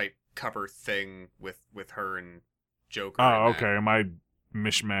type cover thing with her and Joker. Oh, okay. Am I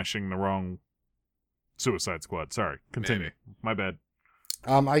mishmashing the wrong Suicide Squad? Sorry. Continue. Maybe. My bad.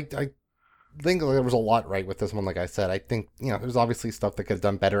 I think there was a lot right with this one. Like I said, I think, you know, there's obviously stuff that could have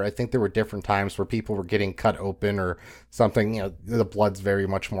done better. I think there were different times where people were getting cut open or something. You know, the blood's very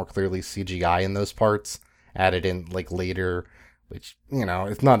much more clearly CGI in those parts, added in like later, which, you know,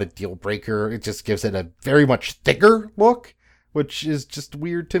 it's not a deal breaker. It just gives it a very much thicker look, which is just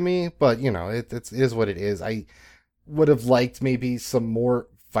weird to me. But, you know, it is what it is. I would have liked maybe some more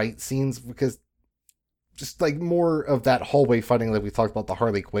fight scenes, because just like more of that hallway fighting like we talked about the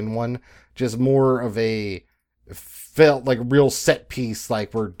Harley Quinn one, just more of a felt like real set piece,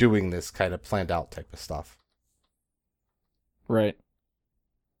 like we're doing this kind of planned out type of stuff. Right.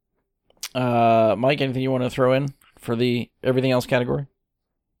 Mike, anything you want to throw in for the everything else category?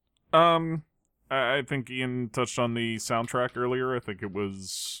 I think Ian touched on the soundtrack earlier. I think it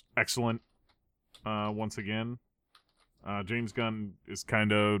was excellent. Once again, James Gunn is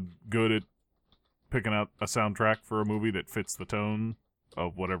kind of good at picking out a soundtrack for a movie that fits the tone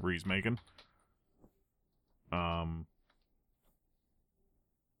of whatever he's making. I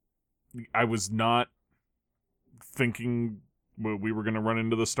was not thinking we were going to run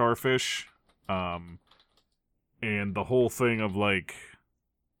into the starfish. And the whole thing of like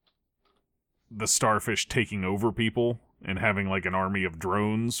the starfish taking over people and having like an army of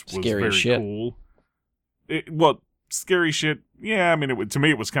drones was Scary very shit. cool. Scary shit. Yeah, I mean, to me,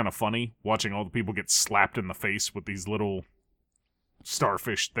 it was kind of funny watching all the people get slapped in the face with these little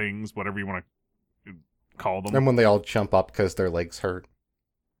starfish things, whatever you want to call them. And when they all jump up because their legs hurt.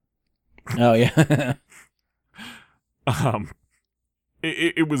 Oh yeah.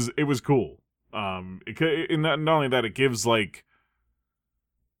 It was cool. Not only that, it gives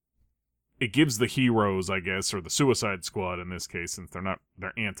the heroes, I guess, or the Suicide Squad in this case, since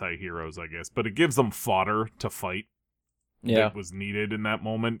they're anti-heroes, I guess, but it gives them fodder to fight. Yeah. That was needed in that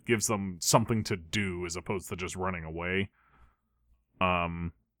moment. Gives them something to do as opposed to just running away.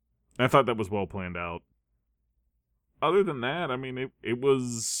 I thought that was well planned out. Other than that, I mean, it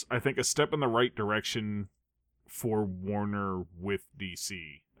was, I think, a step in the right direction for Warner with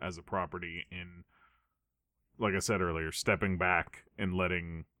DC as a property in, like I said earlier, stepping back and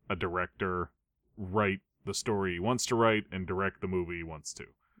letting a director write the story he wants to write and direct the movie he wants to.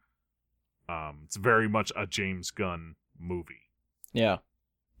 It's very much a James Gunn movie. Yeah.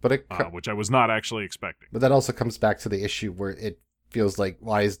 But which I was not actually expecting. But that also comes back to the issue where it feels like,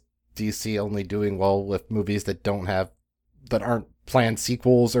 why is DC only doing well with movies that aren't planned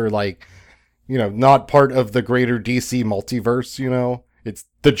sequels, or like, you know, not part of the greater DC multiverse, you know? It's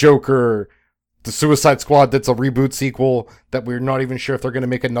the Joker, the Suicide Squad that's a reboot sequel that we're not even sure if they're going to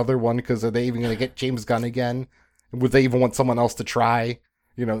make another one, because are they even going to get James Gunn again? Would they even want someone else to try?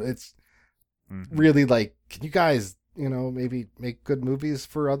 You know, it's really like, can you guys, you know, maybe make good movies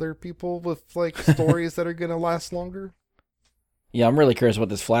for other people with like stories that are going to last longer? Yeah, I'm really curious what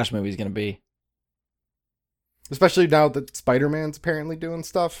this Flash movie is going to be. Especially now that Spider-Man's apparently doing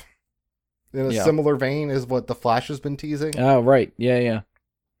stuff in a similar vein as what the Flash has been teasing. Oh, right. Yeah. Yeah,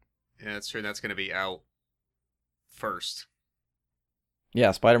 that's true. That's going to be out first.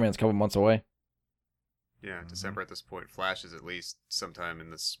 Yeah, Spider-Man's a couple months away. Yeah, December at this point. Flash is at least sometime in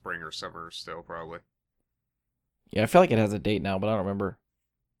the spring or summer still, probably. Yeah, I feel like it has a date now, but I don't remember.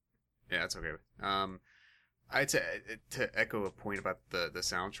 Yeah, that's okay. To echo a point about the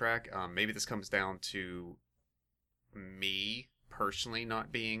soundtrack, maybe this comes down to me personally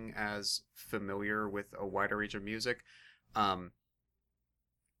not being as familiar with a wider range of music. Gunn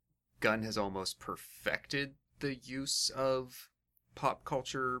has almost perfected the use of pop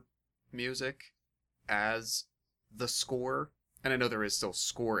culture music as the score. And I know there is still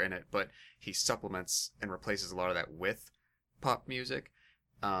score in it, but he supplements and replaces a lot of that with pop music.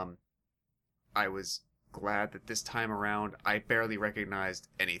 I was glad that this time around I barely recognized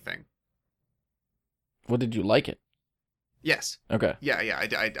anything. What, did you like it? Yes. Okay. Yeah,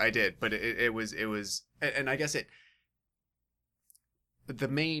 I did, but it was, and I guess the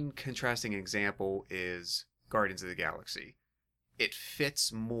main contrasting example is Guardians of the Galaxy. It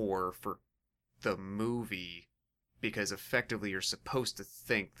fits more for the movie because effectively you're supposed to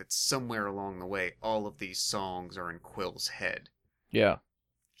think that somewhere along the way all of these songs are in Quill's head. Yeah.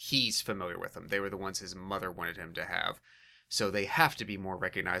 he's familiar with them. They were the ones his mother wanted him to have. So they have to be more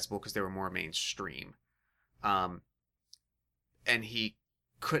recognizable because they were more mainstream. And he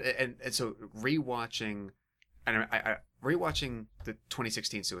could, and so rewatching, and I rewatching the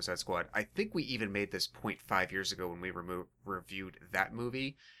 2016 Suicide Squad, I think we even made this point 5 years ago when we reviewed that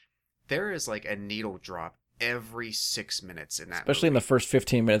movie. There is like a needle drop every 6 minutes in that especially movie. in the first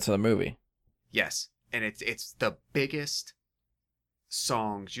 15 minutes of the movie. Yes, and it's the biggest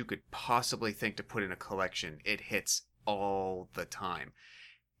songs you could possibly think to put in a collection. It hits all the time.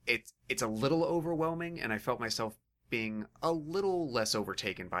 It's a little overwhelming, and I felt myself being a little less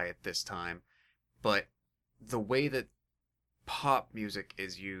overtaken by it this time. But the way that pop music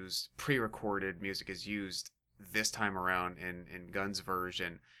is used, pre-recorded music is used this time around in Gunn's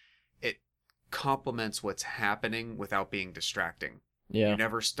version, it complements what's happening without being distracting. Yeah. You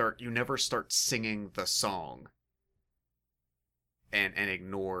never start singing the song and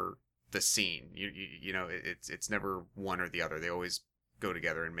ignore the scene. You know, it's never one or the other. They always go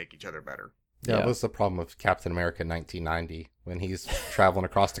together and make each other better. Yeah, that was the problem with Captain America 1990. When he's traveling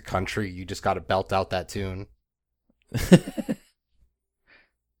across the country, you just got to belt out that tune.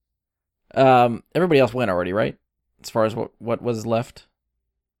 Everybody else went already, right? As far as what was left,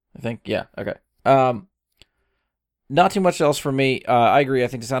 I think. Yeah. Okay. Not too much else for me. I agree. I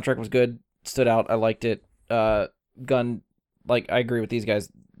think the soundtrack was good. Stood out. I liked it. Gunn, like, I agree with these guys,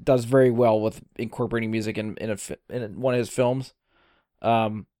 does very well with incorporating music in one of his films.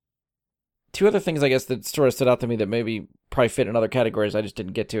 Two other things, I guess, that sort of stood out to me that maybe probably fit in other categories. I just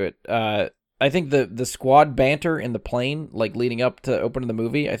didn't get to it. I think the squad banter in the plane, like leading up to opening the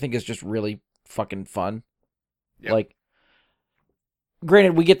movie, I think is just really fucking fun. Yep. Like,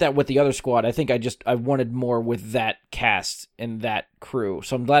 granted, we get that with the other squad. I think I wanted more with that cast and that crew.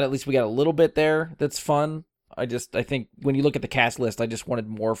 So I'm glad at least we got a little bit there that's fun. I think when you look at the cast list, I just wanted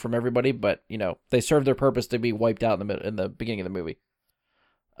more from everybody, but, you know, they served their purpose to be wiped out in the beginning of the movie.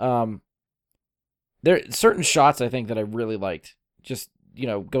 There are certain shots I think that I really liked. Just, you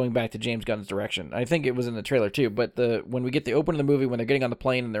know, going back to James Gunn's direction. I think it was in the trailer too, but when we get the open of the movie, when they're getting on the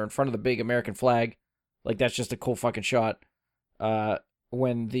plane and they're in front of the big American flag, like, that's just a cool fucking shot.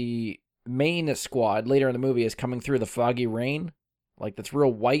 When the main squad later in the movie is coming through the foggy rain, like, that's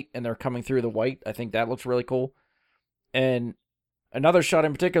real white, and they're coming through the white, I think that looks really cool. And another shot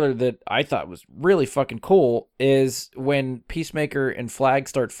in particular that I thought was really fucking cool is when Peacemaker and Flag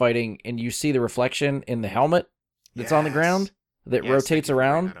start fighting and you see the reflection in the helmet that's on the ground that rotates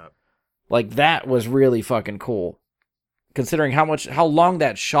around. Like, that was really fucking cool. Considering how long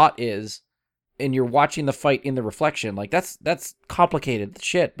that shot is and you're watching the fight in the reflection. Like, that's complicated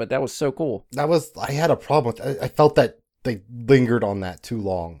shit, but that was so cool. I had a problem with I felt that they lingered on that too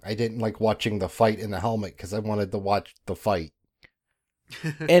long. I didn't like watching the fight in the helmet because I wanted to watch the fight.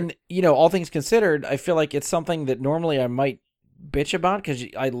 And, you know, all things considered, I feel like it's something that normally I might bitch about because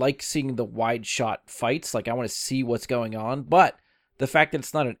I like seeing the wide shot fights. Like, I want to see what's going on. But the fact that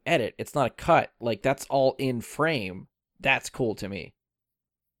it's not an edit, it's not a cut, like, that's all in frame, that's cool to me.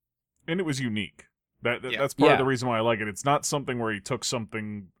 And it was unique. That's part of the reason why I like it. It's not something where he took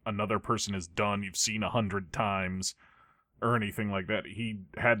something another person has done, you've seen 100 times, or anything like that. He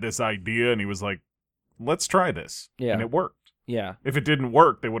had this idea, and he was like, let's try this. Yeah. And it worked. Yeah. If it didn't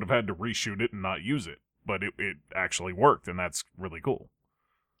work, they would have had to reshoot it and not use it. But it actually worked, and that's really cool.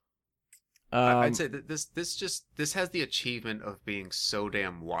 I'd say that this has the achievement of being so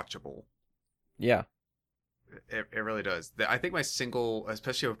damn watchable. Yeah. It really does. I think my single,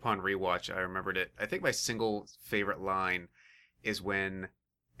 especially upon rewatch, I remembered it. I think my single favorite line is when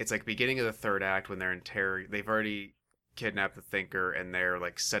it's like beginning of the third act when they're in terror. They've already kidnapped the Thinker and they're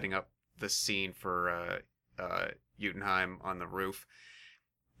like setting up the scene for Jotunheim on the roof,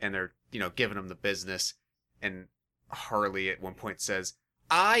 and they're, you know, giving him the business. And Harley at one point says,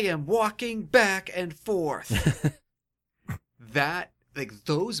 "I am walking back and forth." That, like,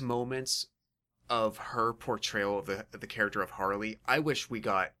 those moments of her portrayal of the character of Harley, I wish we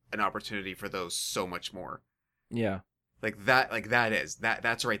got an opportunity for those so much more. Yeah.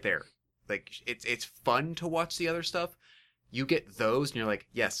 That's right there. Like, it's fun to watch the other stuff. You get those and you're like,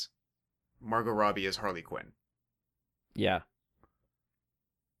 yes, Margot Robbie is Harley Quinn. Yeah.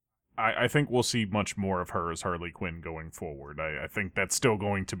 I think we'll see much more of her as Harley Quinn going forward. I think that's still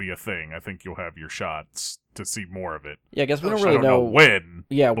going to be a thing. I think you'll have your shots to see more of it. Yeah, I guess we don't really know when.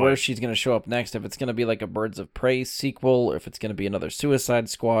 Yeah, where she's going to show up next. If it's going to be like a Birds of Prey sequel, if it's going to be another Suicide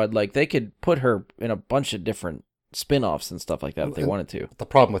Squad. Like, they could put her in a bunch of different spin-offs and stuff like that if they wanted to. The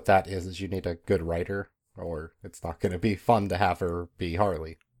problem with that is you need a good writer, or it's not going to be fun to have her be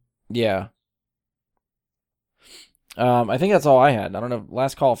Harley. Yeah. I think that's all I had. I don't know.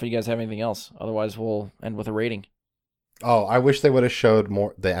 Last call if you guys have anything else. Otherwise, we'll end with a rating. Oh, I wish they would have showed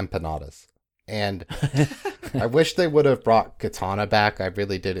more the empanadas. And I wish they would have brought Katana back. I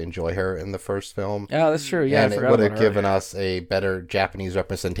really did enjoy her in the first film. Yeah, that's true. Yeah, and I it forgot would about have her. given us a better Japanese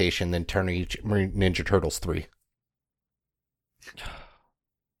representation than Teenage Mutant Ninja Turtles 3.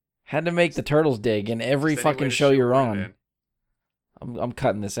 Had to make the Turtles dig in every Just any way fucking to show you're shoehorn it on. I'm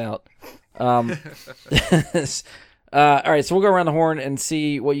cutting this out. All right, so we'll go around the horn and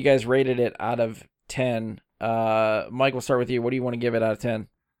see what you guys rated it out of 10. Mike, we'll start with you. What do you want to give it out of 10?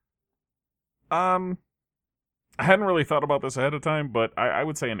 I hadn't really thought about this ahead of time, but I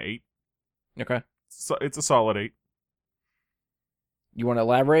would say an 8. Okay. So it's a solid 8. You want to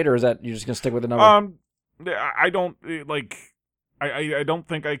elaborate, or is that you're just gonna stick with the number? I don't like. I don't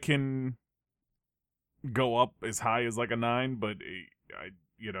think I can go up as high as like a 9, but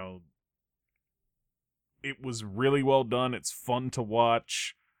it was really well done. It's fun to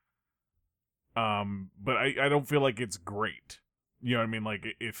watch. But I don't feel like it's great. You know what I mean? Like,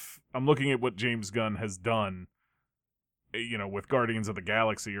 if I'm looking at what James Gunn has done, with Guardians of the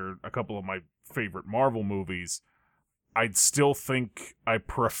Galaxy or a couple of my favorite Marvel movies, I'd still think I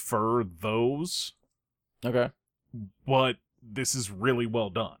prefer those. Okay. But this is really well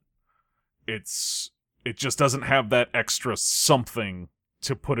done. It just doesn't have that extra something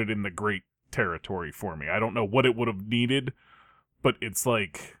to put it in the great territory for me. I don't know what it would have needed, but it's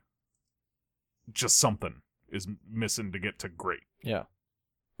like just something is missing to get to great. Yeah.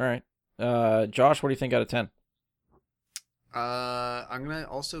 All right. Josh, what do you think out of 10? I'm gonna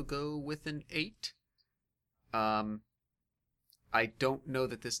also go with an 8. I don't know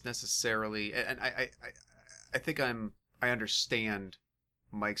that this necessarily, and I think I understand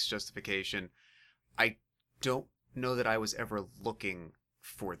Mike's justification. I don't know that I was ever looking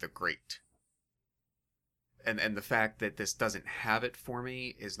for the great. And the fact that this doesn't have it for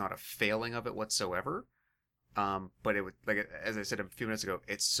me is not a failing of it whatsoever. But it would, like, as I said a few minutes ago,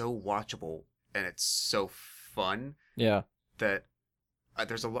 it's so watchable and it's so fun. Yeah. That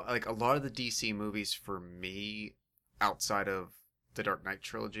there's a lot of the DC movies for me outside of the Dark Knight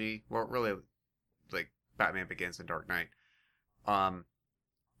trilogy. Well, really, like Batman Begins and Dark Knight.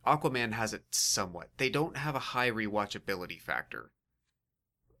 Aquaman has it somewhat. They don't have a high rewatchability factor.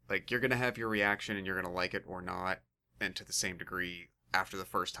 Like, you're gonna have your reaction and you're gonna like it or not, and to the same degree after the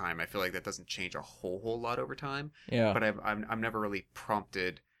first time. I feel like that doesn't change a whole lot over time. Yeah. But I'm never really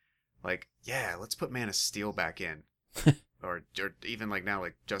prompted, like, yeah, let's put Man of Steel back in, or even like now,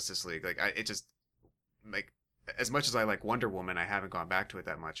 like Justice League. Like, it just, like, as much as I like Wonder Woman, I haven't gone back to it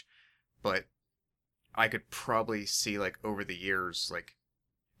that much, but I could probably see, like, over the years, like,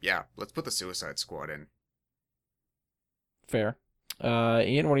 yeah, let's put the Suicide Squad in. Fair.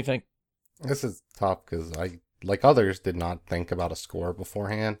 Ian, what do you think? This is tough because I, like others, did not think about a score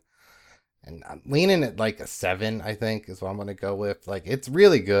beforehand. And I'm leaning at like a 7, I think, is what I'm going to go with. Like, it's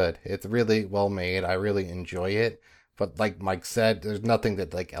really good. It's really well made. I really enjoy it. But like Mike said, there's nothing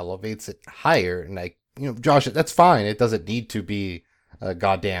that like elevates it higher. And like, Josh, that's fine. It doesn't need to be a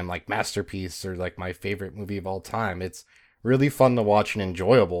goddamn like masterpiece or like my favorite movie of all time. It's really fun to watch and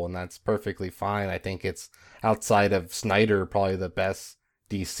enjoyable, and that's perfectly fine. I think it's, outside of Snyder, probably the best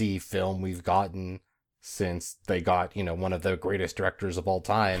DC film we've gotten since they got, one of the greatest directors of all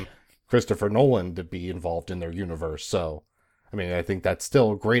time, Christopher Nolan, to be involved in their universe. So, I mean, I think that's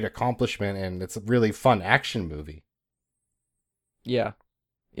still a great accomplishment, and it's a really fun action movie. Yeah.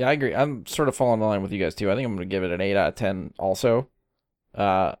 Yeah, I agree. I'm sort of falling in line with you guys, too. I think I'm going to give it an 8 out of 10 also.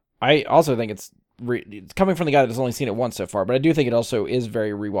 I also think it's coming from the guy that has only seen it once so far, but I do think it also is very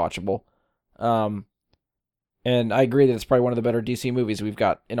rewatchable. And I agree that it's probably one of the better DC movies we've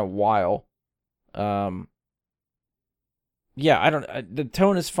got in a while. Yeah, the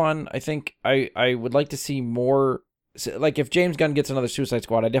tone is fun. I think I would like to see more. Like, if James Gunn gets another Suicide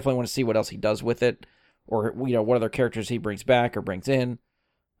Squad, I definitely want to see what else he does with it, or what other characters he brings back or brings in.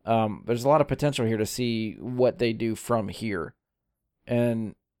 There's a lot of potential here to see what they do from here.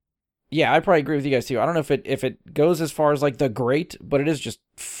 And yeah, I probably agree with you guys too. I don't know if it goes as far as like the great, but it is just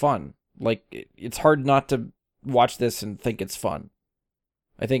fun. Like, it's hard not to watch this and think it's fun.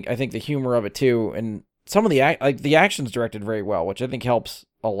 I think the humor of it too, and some of the action's directed very well, which I think helps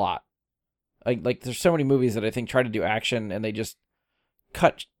a lot. Like there's so many movies that I think try to do action and they just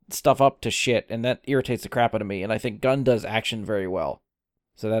cut stuff up to shit, and that irritates the crap out of me. And I think Gunn does action very well,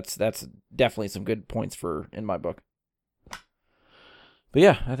 so that's definitely some good points in my book. But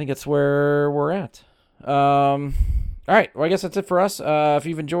yeah, I think that's where we're at. All right, well, I guess that's it for us. If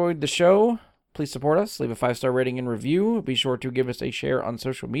you've enjoyed the show, please support us. Leave a 5-star rating and review. Be sure to give us a share on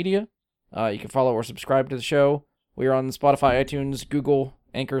social media. You can follow or subscribe to the show We are on Spotify, iTunes, Google,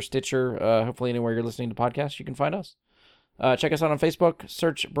 Anchor, Stitcher, hopefully anywhere you're listening to podcasts, you can find us. Check us out on Facebook,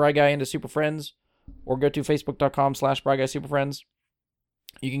 search Bry Guy into Super Friends, or go to facebook.com/Bry Guy Super Friends.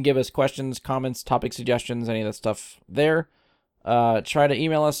 You can give us questions, comments, topic suggestions, any of that stuff there. Try to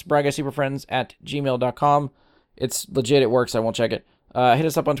email us, bryguysuperfriends@gmail.com. It's legit, it works, I won't check it. Hit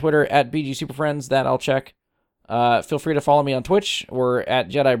us up on Twitter @BGSuperFriends, that I'll check. Feel free to follow me on Twitch. We're at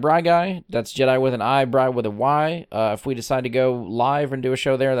Jedi Bry Guy. That's Jedi with an I, Bry with a Y. If we decide to go live and do a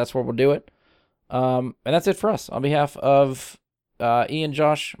show there, that's where we'll do it. And that's it for us. On behalf of Ian,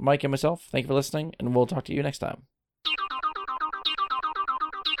 Josh, Mike, and myself, thank you for listening, and we'll talk to you next time.